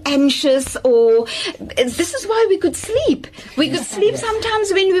feel anxious or... This is why we could sleep. We could sleep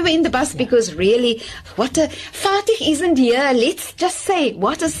sometimes when we were in the bus because really, Fatih isn't here. Let's just say,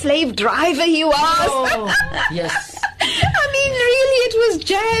 what a slave driver he was. Oh, yes. I mean, really, it was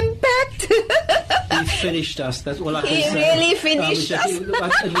jam-packed. He finished us. That's all I can say. He really finished us.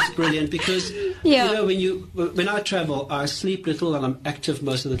 It was brilliant because, you know, when I travel, I sleep little and I'm active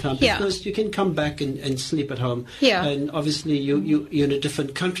most of the time because you can come back and sleep at home. Yeah. And obviously, you're in a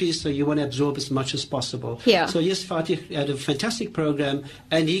different country, so you want to absorb as much as possible. Yeah. So, yes, Fatih had a fantastic program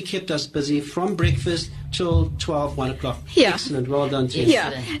and he kept us busy from breakfast till 12, 1 o'clock. Yeah. Excellent. Well done, Jess.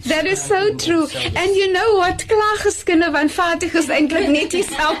 Yeah, that is so true. And you know what? Klaageskinde van Fatih is eintlik net die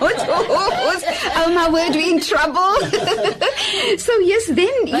saam met ons. Oh my word, we're in trouble. So yes,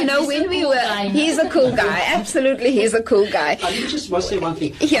 then, you know, when we were... He's a cool guy. Absolutely, he's a cool guy. I just want to say one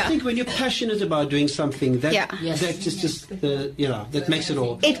thing. Yeah. I think when you're passionate about doing something, that that makes it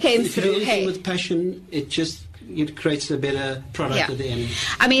all. It came if through. You do anything with passion, it creates a better product at the end.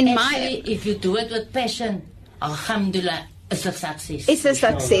 I mean, if you do it with passion, alhamdulillah, it's a success. It's a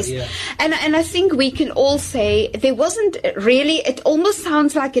success. And I think we can all say there wasn't really, it almost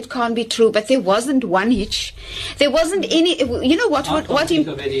sounds like it can't be true, but there wasn't one hitch. There wasn't any, you know what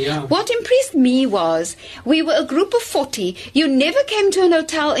impressed me was we were a group of 40. You never came to an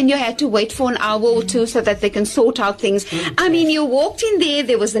hotel and you had to wait for an hour or two so that they can sort out things. I mean, you walked in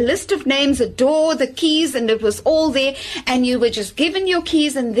there was a list of names, a door, the keys, and it was all there, and you were just given your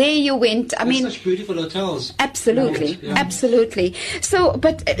keys and there you went. I mean, such beautiful hotels. Absolutely. Absolutely. So,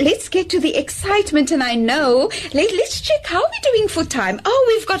 but let's get to the excitement, and I know, let's check how we're doing for time. Oh,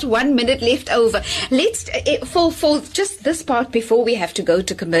 we've got 1 minute left over. Let's, for just this part before we have to go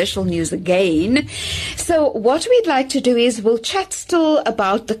to commercial news again. So what we'd like to do is we'll chat still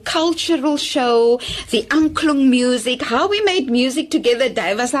about the cultural show, the Anklung music, how we made music together,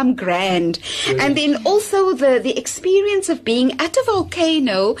 Daivasam Grand. And then also the experience of being at a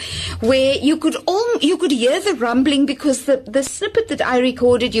volcano where you could hear the rumbling because the snippet that I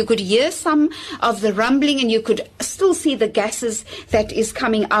recorded, you could hear some of the rumbling and you could still see the gases that is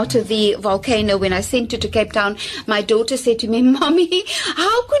coming out of the volcano. When I sent it to Cape Town, my daughter said to me, "Mommy,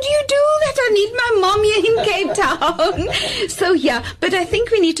 how could you do that? I need my mom here in Cape Town." So yeah, but I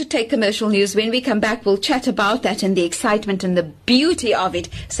think we need to take commercial news. When we come back, we'll chat about that and the excitement and the beauty of it.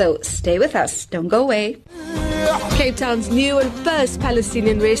 So stay with us. Don't go away. Cape Town's new and first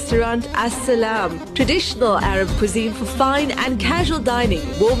Palestinian restaurant, As-Salam. Traditional Arab cuisine for fine and casual dining,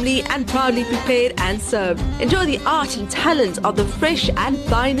 warmly and proudly prepared and served. Enjoy the art and talent of the fresh and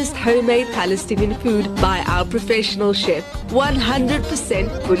finest homemade Palestinian food by our professional chef. 100%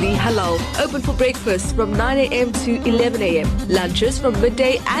 fully halal. Open for breakfast from 9 a.m. to 11 a.m. Lunches from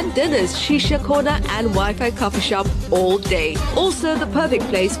midday and dinners, shisha corner and Wi-Fi coffee shop all day. Also the perfect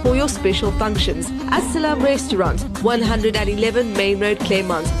place for your special functions. As-Salam Restaurant, 111 Main Road,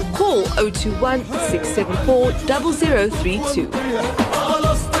 Claremont. Call 021 674 0032.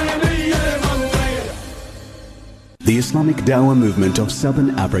 The Islamic Dawah movement of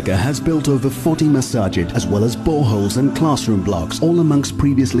Southern Africa has built over 40 masajid as well as boreholes and classroom blocks, all amongst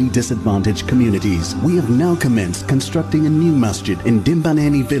previously disadvantaged communities. We have now commenced constructing a new masjid in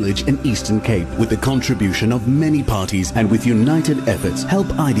Dimbaneni village in Eastern Cape with the contribution of many parties, and with united efforts, help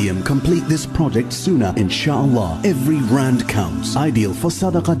IDM complete this project sooner, inshallah. Every rand counts. Ideal for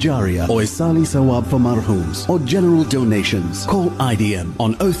Sadaqa Jariyah or Isali Sawab for marhooms or general donations. Call IDM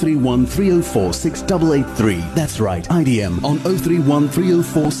on 031 304 6883. That's right, IDM on 031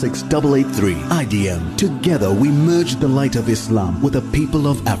 304 6883. IDM. Together we merge the light of Islam with the people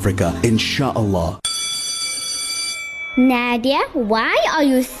of Africa, inshallah. Nadia, why are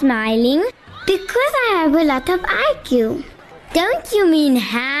you smiling? Because I have a lot of IQ. Don't you mean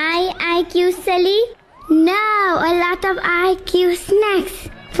high IQ, silly? No, a lot of IQ snacks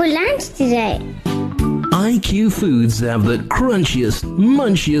for lunch today. IQ Foods have the crunchiest,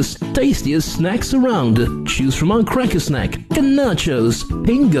 munchiest, tastiest snacks around. Choose from our cracker snack, nachos,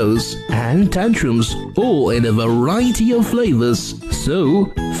 pingos, and tantrums, all in a variety of flavors.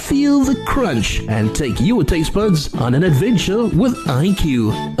 So, feel the crunch and take your taste buds on an adventure with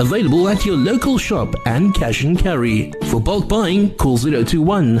IQ. Available at your local shop and cash and carry. For bulk buying, call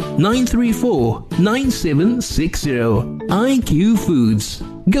 021 934 9760. IQ Foods.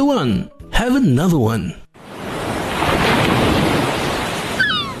 Go on, have another one.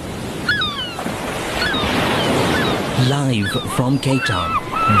 Live from Cape Town,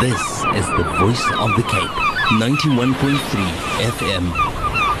 this is the Voice of the Cape, 91.3 FM.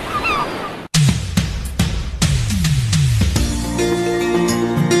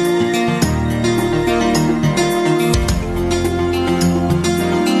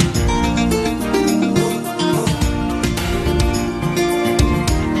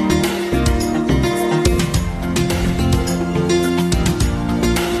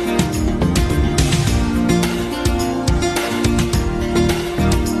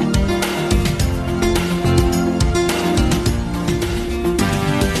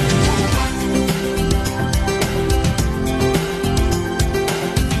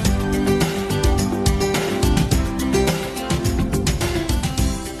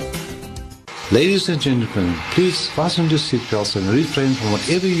 Ladies and gentlemen, please fasten your seatbelts and refrain from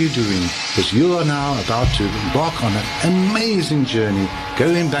whatever you're doing, because you are now about to embark on an amazing journey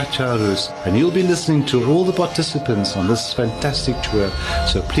going back to our roots, and you'll be listening to all the participants on this fantastic tour.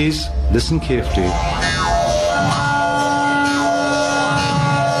 So please listen carefully.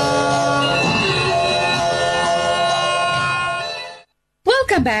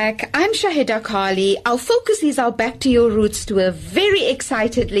 Welcome back. I'm Shahieda Carilie. Our focus is our Back to Your Roots tour. Very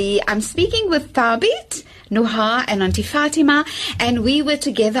excitedly, I'm speaking with Thabit, Nuha and Auntie Fatima, and we were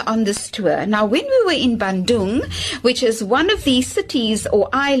together on this tour. Now, when we were in Bandung, which is one of the cities or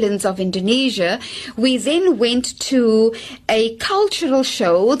islands of Indonesia, we then went to a cultural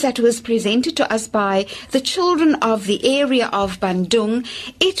show that was presented to us by the children of the area of Bandung.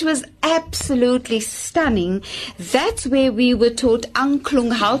 It was absolutely stunning. That's where we were taught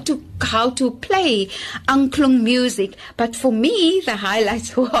angklung, how to play angklung music. But for me, the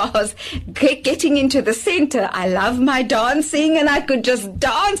highlight was getting into the center. I love my dancing, and I could just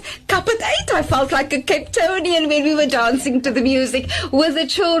dance. Kapit 8, I felt like a Cape Townian when we were dancing to the music with the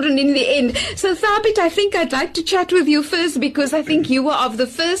children in the end. So Thabit, I think I'd like to chat with you first, because I think you were of the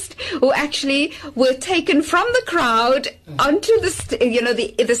first who actually were taken from the crowd onto the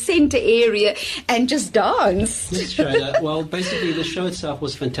center area and just danced. Yes, Shahieda. Well, basically the show itself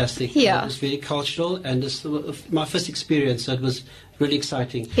was fantastic. Yeah. It was very cultural, and this was my first experience, so it was really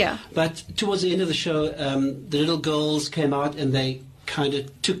exciting. Yeah. But towards the end of the show, the little girls came out and they kind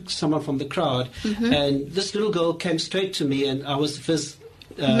of took someone from the crowd, and this little girl came straight to me, and I was the first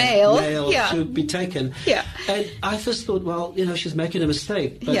male to be taken. Yeah. And I first thought, well, she's making a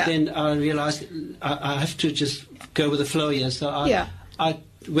mistake. But then I realized I have to just go with the flow here. So I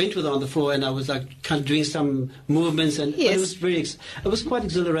went with her on the floor, and I was like kind of doing some movements, and it was it was quite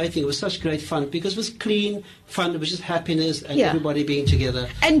exhilarating. It was such great fun because it was clean fun. It was just happiness and everybody being together.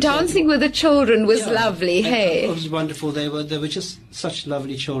 And dancing with the children was lovely. Hey, it was wonderful. They were just such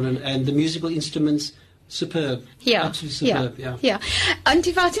lovely children, and the musical instruments. Superb. Yeah. Absolutely superb. Yeah.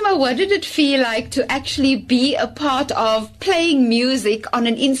 Auntie Fatima, what did it feel like to actually be a part of playing music on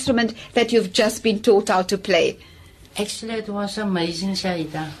an instrument that you've just been taught how to play? Actually, it was amazing,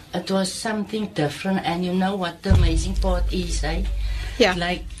 Shahieda. It was something different, and you know what the amazing part is, eh? Yeah.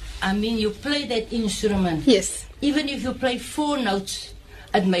 Like, I mean, you play that instrument. Yes. Even if you play 4 notes,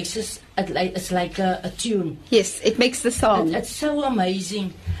 it makes it's like a tune. Yes, it makes the song. It's so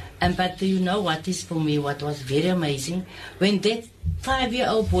amazing. But you know what is for me, what was very amazing? When that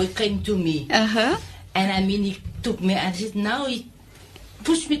 5-year-old boy came to me, and I mean, he took me and said, now he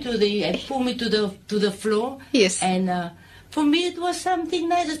pushed me and pulled me to the floor. Yes. And for me, it was something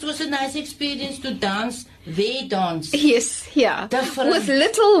nice. It was a nice experience to dance. They dance. Yes, yeah. Different. With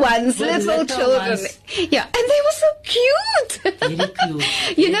little ones, little children. Ones. Yeah, and they were so cute. Very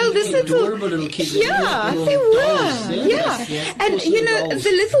cute. You know, this adorable little kids. Yeah, they were. Yeah. And,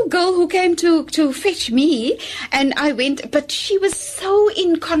 the little girl who came to fetch me, and I went, but she was so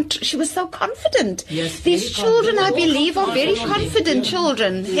she was so confident. Yes, these children, I believe, are very confident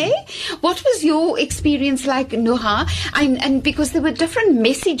children. Hey? What was your experience like, Noha? And because there were different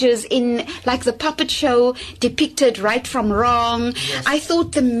messages in, like, the puppet show, depicted right from wrong. Yes. I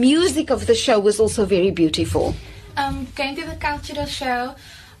thought the music of the show was also very beautiful. Going to the cultural show,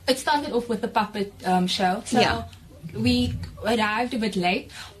 it started off with the puppet show. So we arrived a bit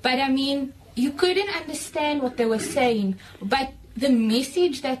late. But I mean, you couldn't understand what they were saying. But the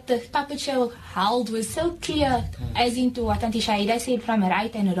message that the puppet show held was so clear, as into what Auntie Shahieda said, from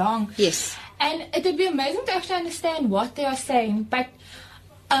right and wrong. Yes. And it would be amazing to actually understand what they are saying. But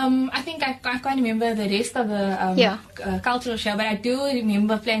I think I can't remember the rest of the cultural show, but I do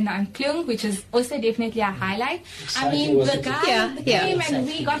remember playing the Anklung, which is also definitely a highlight. Exciting, I mean, the guy came and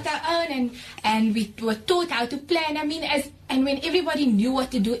we Exactly. got our own, and we were taught how to play. And I mean, and when everybody knew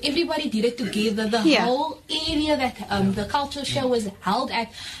what to do, everybody did it together. The whole area that the cultural show was held at.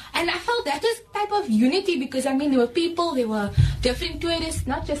 And I felt that was type of unity because, I mean, there were people, there were different tourists,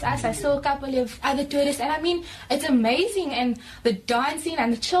 not just us. I saw a couple of other tourists. And, I mean, it's amazing. And the dancing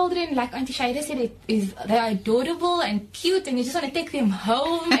and the children, like Auntie Shahieda said, they're adorable and cute. And you just want to take them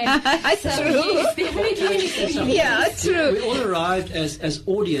home. And True. Yes, definitely. Yeah, true. We all arrived as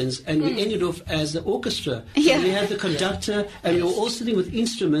audience, and we ended off as the orchestra. So we had the conductor, and we were all sitting with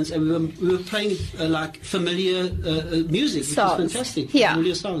instruments, and we were playing like familiar music, which was fantastic. Yeah.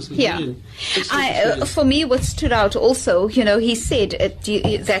 Familiar songs. For me, what stood out also, he said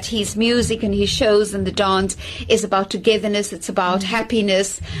that his music and his shows and the dance is about togetherness, it's about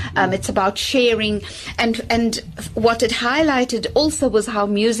happiness, it's about sharing, and what it highlighted also was how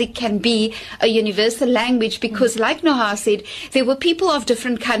music can be a universal language because, like Noha said, there were people of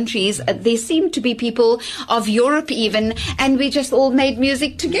different countries, there seemed to be people of Europe even, and we just all made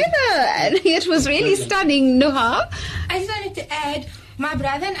music together, and it was really stunning. Noha? I just wanted to add, my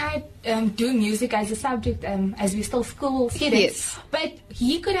brother and I do music as a subject as we're still school students. Yes. But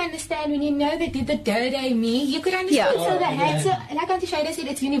he could understand when they did the do-re-mi. He could understand. So the head, like Auntie Shahieda said,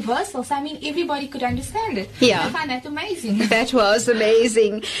 it's universal. So I mean, everybody could understand it. Yeah. I find that amazing. That was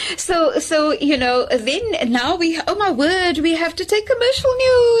amazing. So then now oh my word, we have to take commercial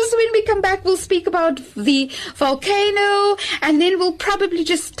news. When we come back, we'll speak about the volcano, and then we'll probably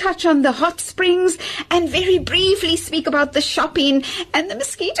just touch on the hot springs and very briefly speak about the shopping and the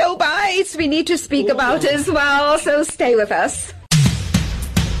mosquito bites we need to speak about as well. So stay with us.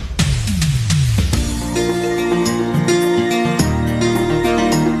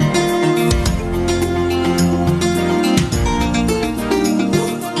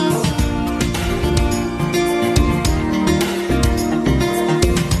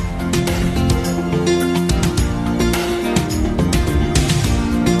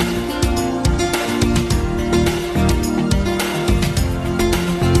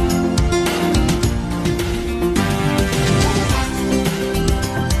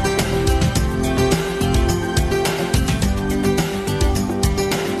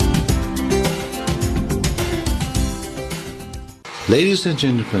 Ladies and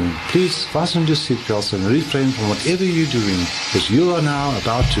gentlemen, please fasten your seatbelts and refrain from whatever you're doing, because you are now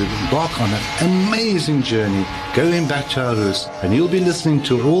about to embark on an amazing journey going back to our roots, and you'll be listening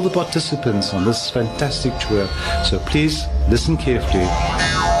to all the participants on this fantastic tour. So please listen carefully.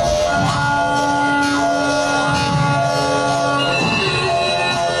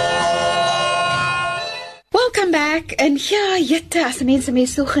 Welcome back, and ja, jette, as mense mee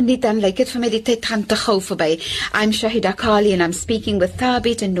so geniet, dan lyk dit vir my die tyd gaan te gou verby. I'm Shahieda Carilie, and I'm speaking with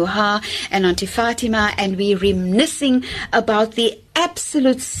Thabit and Nuha and Auntie Fatima, and we're reminiscing about the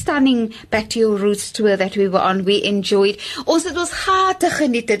absolute stunning Back to Your Roots tour that we were on. We enjoyed. Ons het ons gate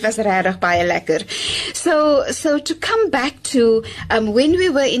geniet. Dit was regtig baie lekker. So to come back to when we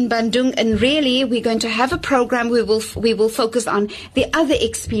were in Bandung, and really we're going to have a program. We will focus on the other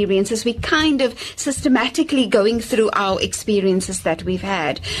experiences. We kind of systematically going through our experiences that we've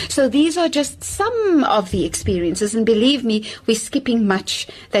had. So these are just some of the experiences, and believe me, we're skipping much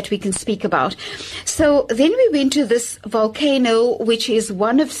that we can speak about. So then we went to this volcano, which is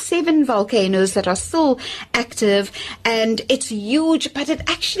one of 7 volcanoes that are still active, and it's huge, but it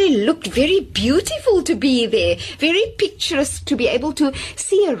actually looked very beautiful to be there, very picturesque to be able to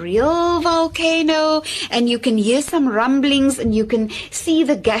see a real volcano, and you can hear some rumblings, and you can see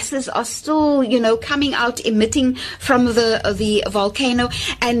the gases are still, coming out, emitting from the volcano,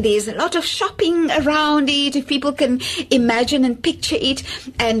 and there's a lot of shopping around it, if people can imagine and picture it,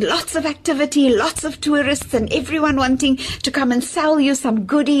 and lots of activity, lots of tourists, and everyone wanting to come and sell you some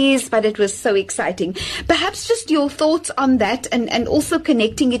goodies, but it was so exciting. Perhaps just your thoughts on that, and also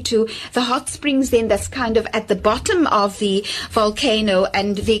connecting it to the hot springs then that's kind of at the bottom of the volcano,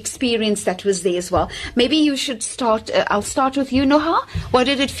 and the experience that was there as well. Maybe you should start, I'll start with you, Noha. What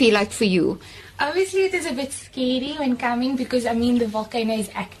did it feel like for you? Obviously, it is a bit scary when coming because, the volcano is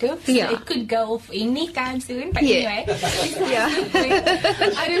active. So it could go off any time soon. But anyway.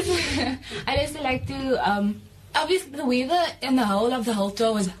 I just like to... obviously, the weather in the whole of the whole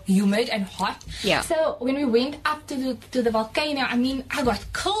tour was humid and hot. Yeah. So when we went up to the volcano, I got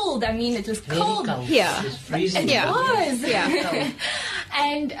cold. It was cold. Yeah. It was freezing. It was. Yeah.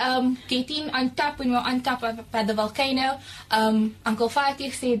 And getting on top, when we were on top of the volcano, Uncle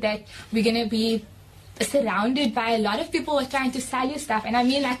Fatih said that we're going to be surrounded by a lot of people who are trying to sell you stuff, and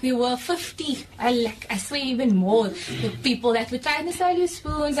we were 50, I swear even more, the people that were trying to sell you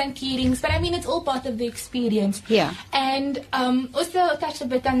spoons and key rings, but it's all part of the experience. Yeah. And also touched a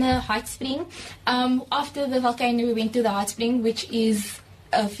bit on the hot spring. After the volcano, we went to the hot spring, which is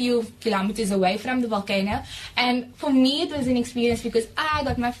a few kilometers away from the volcano, and for me it was an experience because I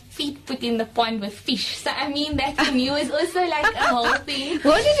got my feet put in the pond with fish, so that for me was also like a whole thing.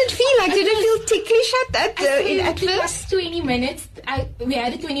 What did it feel like? Did it feel ticklish at first? 20 minutes. We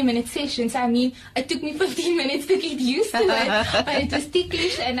had a 20-minute session, so it took me 15 minutes to get used to it, but it was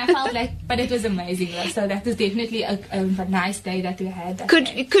ticklish, and I felt but it was amazing. So that was definitely a nice day that we had.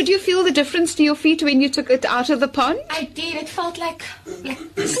 Could you feel the difference to your feet when you took it out of the pond? I did. It felt like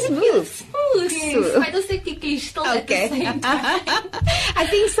smooth. But also ticklish still at the same time. I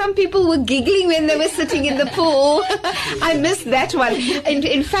think some people were giggling when they were sitting in the pool. I missed that one.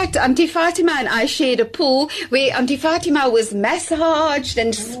 In fact, Auntie Fatima and I shared a pool where Auntie Fatima was massaged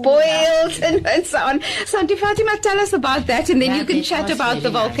and spoiled and so on. So Auntie Fatima, tell us about that, and then you can chat about the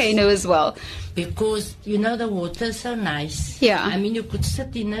volcano as well. Because, the water is so nice. Yeah. You could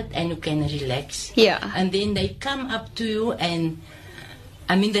sit in it and you can relax. Yeah. And then they come up to you and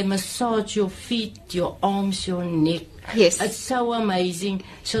they massage your feet, your arms, your neck. Yes. It's so amazing.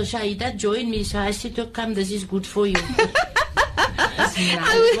 So Shahieda joined me, so I said to her, come, this is good for you. Nice.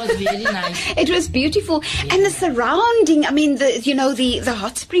 It was very nice. It was beautiful. Yeah. And the surrounding, the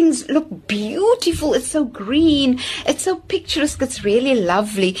hot springs look beautiful. It's so green. It's so picturesque. It's really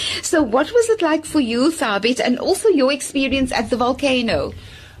lovely. So what was it like for you, Thabit, and also your experience at the volcano?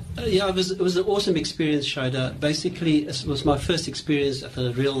 It was an awesome experience, Shahieda. Basically, it was my first experience at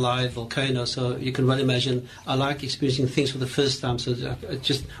a real live volcano, so you can well imagine I like experiencing things for the first time, so it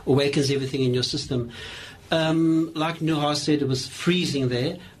just awakens everything in your system. Like Nuha said, it was freezing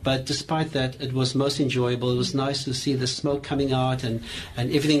there, but despite that, it was most enjoyable. It was nice to see the smoke coming out and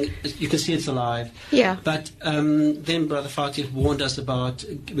everything. You can see it's alive. Yeah. But then Brother Fatih warned us about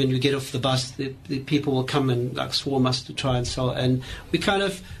when we get off the bus, the people will come and swarm us to try and sell. And we kind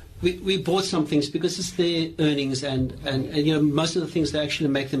of... We bought some things because it's their earnings, and most of the things they actually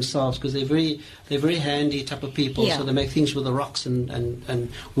make themselves because they're very handy type of people. Yeah. So they make things with the rocks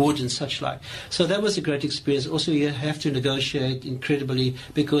and wood and such like. So that was a great experience. Also, you have to negotiate incredibly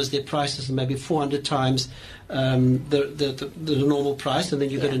because their prices are maybe 400 times the normal price, and then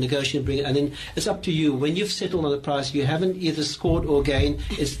you've got to negotiate and bring it, and then it's up to you. When you've settled on the price, you haven't either scored or gained.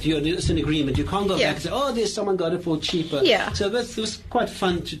 It's an agreement. You can't go back and say, oh, there's someone got it for cheaper. Yeah. So it was quite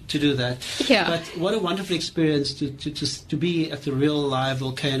fun to do that. Yeah. But what a wonderful experience to be at the real live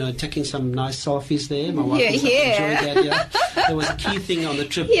volcano and taking some nice selfies there. My wife was enjoying that. Yeah. There was a key thing on the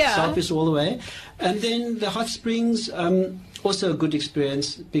trip, selfies all the way. And then the hot springs, also a good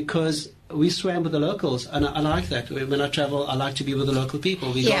experience because we swam with the locals, and I like that. When I travel, I like to be with the local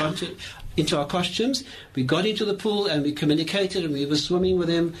people. We got into our costumes, we got into the pool, and we communicated, and we were swimming with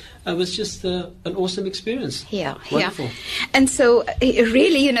them. It was just an awesome experience. Yeah, wonderful. And so,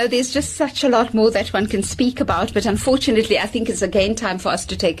 really, there's just such a lot more that one can speak about, but unfortunately, I think it's again time for us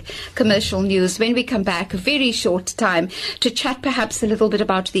to take commercial news. When we come back, a very short time to chat perhaps a little bit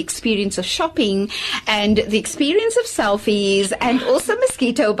about the experience of shopping and the experience of selfies and also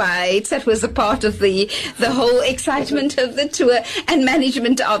mosquito bites. That was a part of the whole excitement of the tour and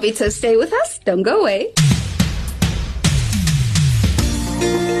management of it. So stay with us. Don't go away.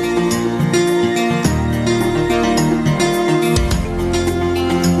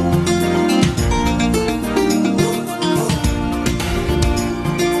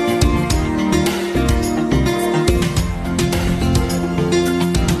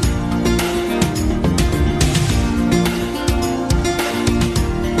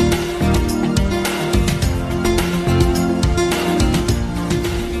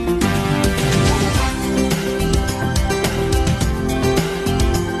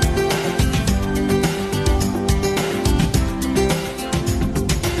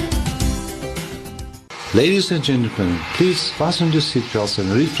 Ladies and gentlemen, please fasten your seatbelts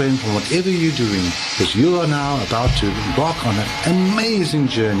and refrain from whatever you're doing, because you are now about to embark on an amazing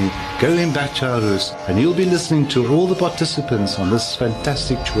journey going back to our roots, and you'll be listening to all the participants on this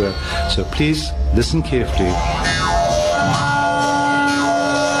fantastic tour. So please listen carefully.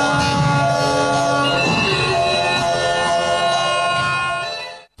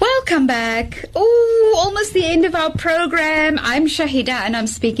 Welcome back. Oh, almost the end of our program. I'm Shahieda and I'm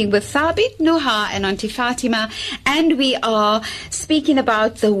speaking with Thabit, Nuha and Auntie Fatima, and we are speaking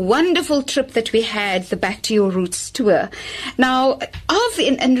about the wonderful trip that we had, the Back to Your Roots tour. Now,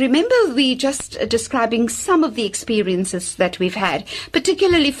 and remember, we just describing some of the experiences that we've had,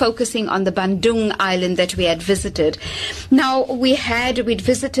 particularly focusing on the Bandung island that we had visited. Now, we'd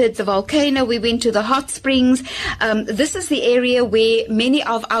visited the volcano, we went to the hot springs. This is the area where many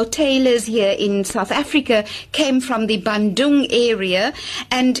of our tailors here in South Africa came from the Bandung area,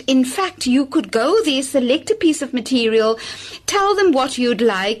 and in fact you could go there, select a piece of material, tell them what you'd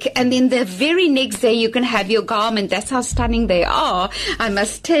like, and then the very next day you can have your garment. That's how stunning they are, I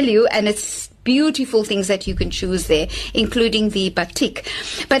must tell you, and it's beautiful things that you can choose there, including the batik.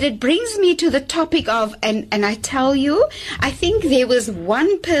 But it brings me to the topic of, and I tell you, I think there was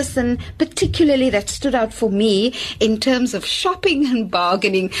one person particularly that stood out for me in terms of shopping and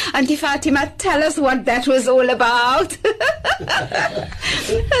bargaining. Auntie Fatima, tell us what that was all about.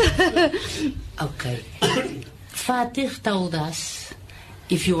 Okay. Fatih told us,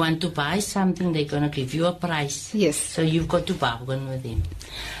 if you want to buy something, they're going to give you a price. Yes. So you've got to bargain with him.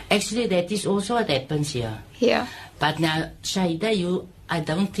 Actually, that is also what happens here. Yeah. But now, Shahieda, I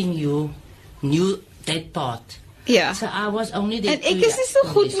don't think you knew that part. Yeah. So I was only there. En ek is nie so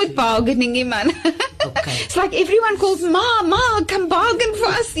goed met bargaining nie, man. Okay. It's like everyone calls Ma, come bargain for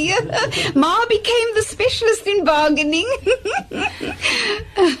us here. Ma became the specialist in bargaining.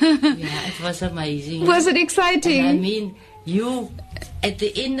 Yeah, it was amazing. Was it exciting? And I mean, you, at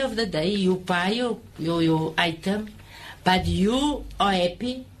the end of the day, you buy your item, but you are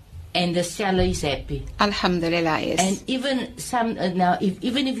happy and the seller is happy. Alhamdulillah, yes. And even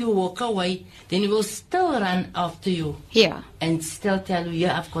even if you walk away, then he will still run after you. Yeah. And still tell you,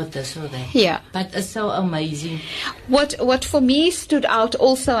 yeah, I've got this or that. Yeah. But it's so amazing. What for me stood out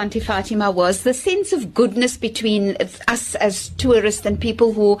also, Auntie Fatima, was the sense of goodness between us as tourists and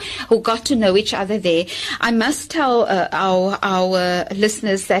people who got to know each other there. I must tell our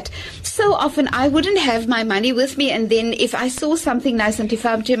listeners that so often I wouldn't have my money with me, and then if I saw something nice, Auntie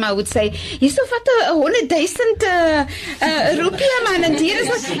Fatima, I would say, hierso vat 100,000 rupiah man, and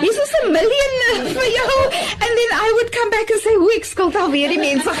hierso's $1 million for you. And then I would come back and say, hoe ek skuld alweer die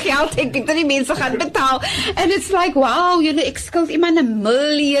mense geld, ek weet dat die mense gaan betaal. And it's like, wow, ek skuld iemand R1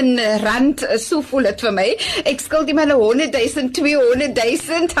 million, so voel het vir my. Ek skuld iemand 100,000,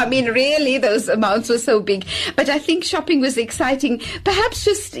 200,000. I mean, really, those amounts were so big. But I think shopping was exciting. Perhaps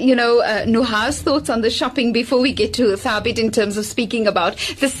just, Nuha's thoughts on the shopping before we get to Thabit in terms of speaking about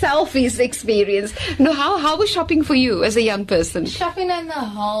the selfies experience. Nuha, how was shopping for you as a young person? Shopping on the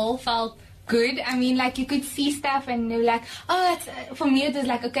whole felt good. I mean, like, you could see stuff and they were like, oh, that's, for me it was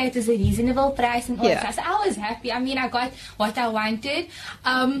like, okay, it was a reasonable price and all that. So I was happy. I mean, I got what I wanted.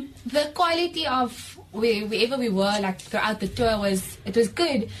 The quality of wherever we were, like, throughout the tour was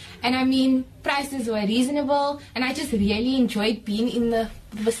good. And I mean, prices were reasonable, and I just really enjoyed being in the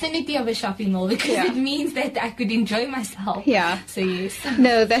vicinity of a shopping mall because it means that I could enjoy myself. Yeah. So yes.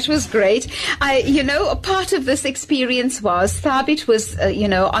 No, that was great. A part of this experience was Thabit was,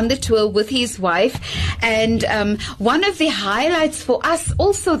 on the tour with his wife, and one of the highlights for us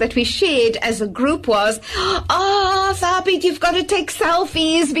also that we shared as a group was, Thabit, you've got to take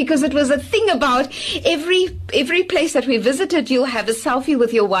selfies, because it was a thing about every place that we visited, you'll have a selfie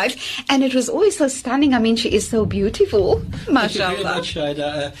with your wife, and it was always so stunning. I mean, she is so beautiful. Mashallah. Thank you very much,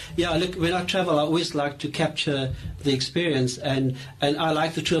 Shahieda. Look, when I travel, I always like to capture the experience, and I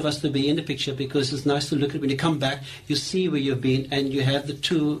like the two of us to be in the picture, because it's nice to look at when you come back, you see where you've been, and you have the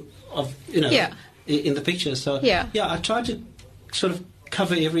two of, in the picture. So, I try to sort of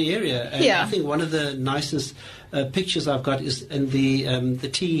cover every area. And I think one of the nicest pictures I've got is in the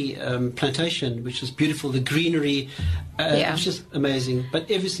tea plantation, which is beautiful, the greenery, which is amazing.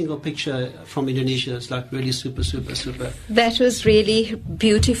 But every single picture from Indonesia is like really super, super, super. That was really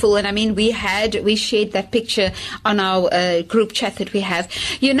beautiful. And I mean, we shared that picture on our group chat that we have.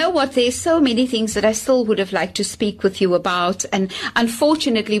 You know what? There's so many things that I still would have liked to speak with you about. And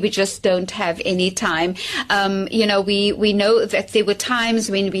unfortunately, we just don't have any time. We know that there were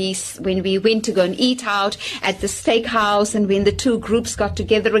times when we went to go and eat out at the steakhouse, and when the two groups got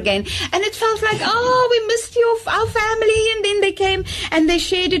together again, and it felt like, we missed our family, and then they came and they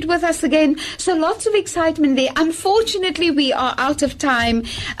shared it with us again. So lots of excitement there. Unfortunately, we are out of time,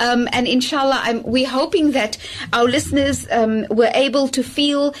 and inshallah, we're hoping that our listeners were able to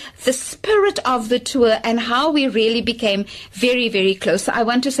feel the spirit of the tour and how we really became very, very close. So I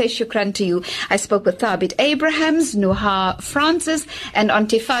want to say shukran to you. I spoke with Thabit Abrahams, Nuha Francis, and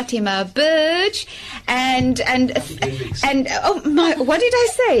Auntie Fatima Birch, and oh my, what did I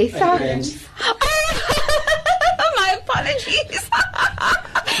say? My apologies.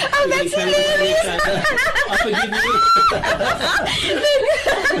 That's hilarious. I forgive you.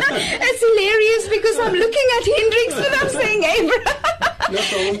 It's hilarious because I'm looking at Hendrix when I'm saying Abraham. No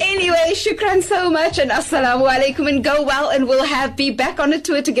problem. Anyway, shukran so much, and assalamu alaikum, and go well, and we'll be back on a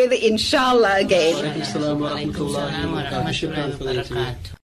tour together, inshallah, again. Wa alaikum salam wa rahmatullahi wa barakatuh.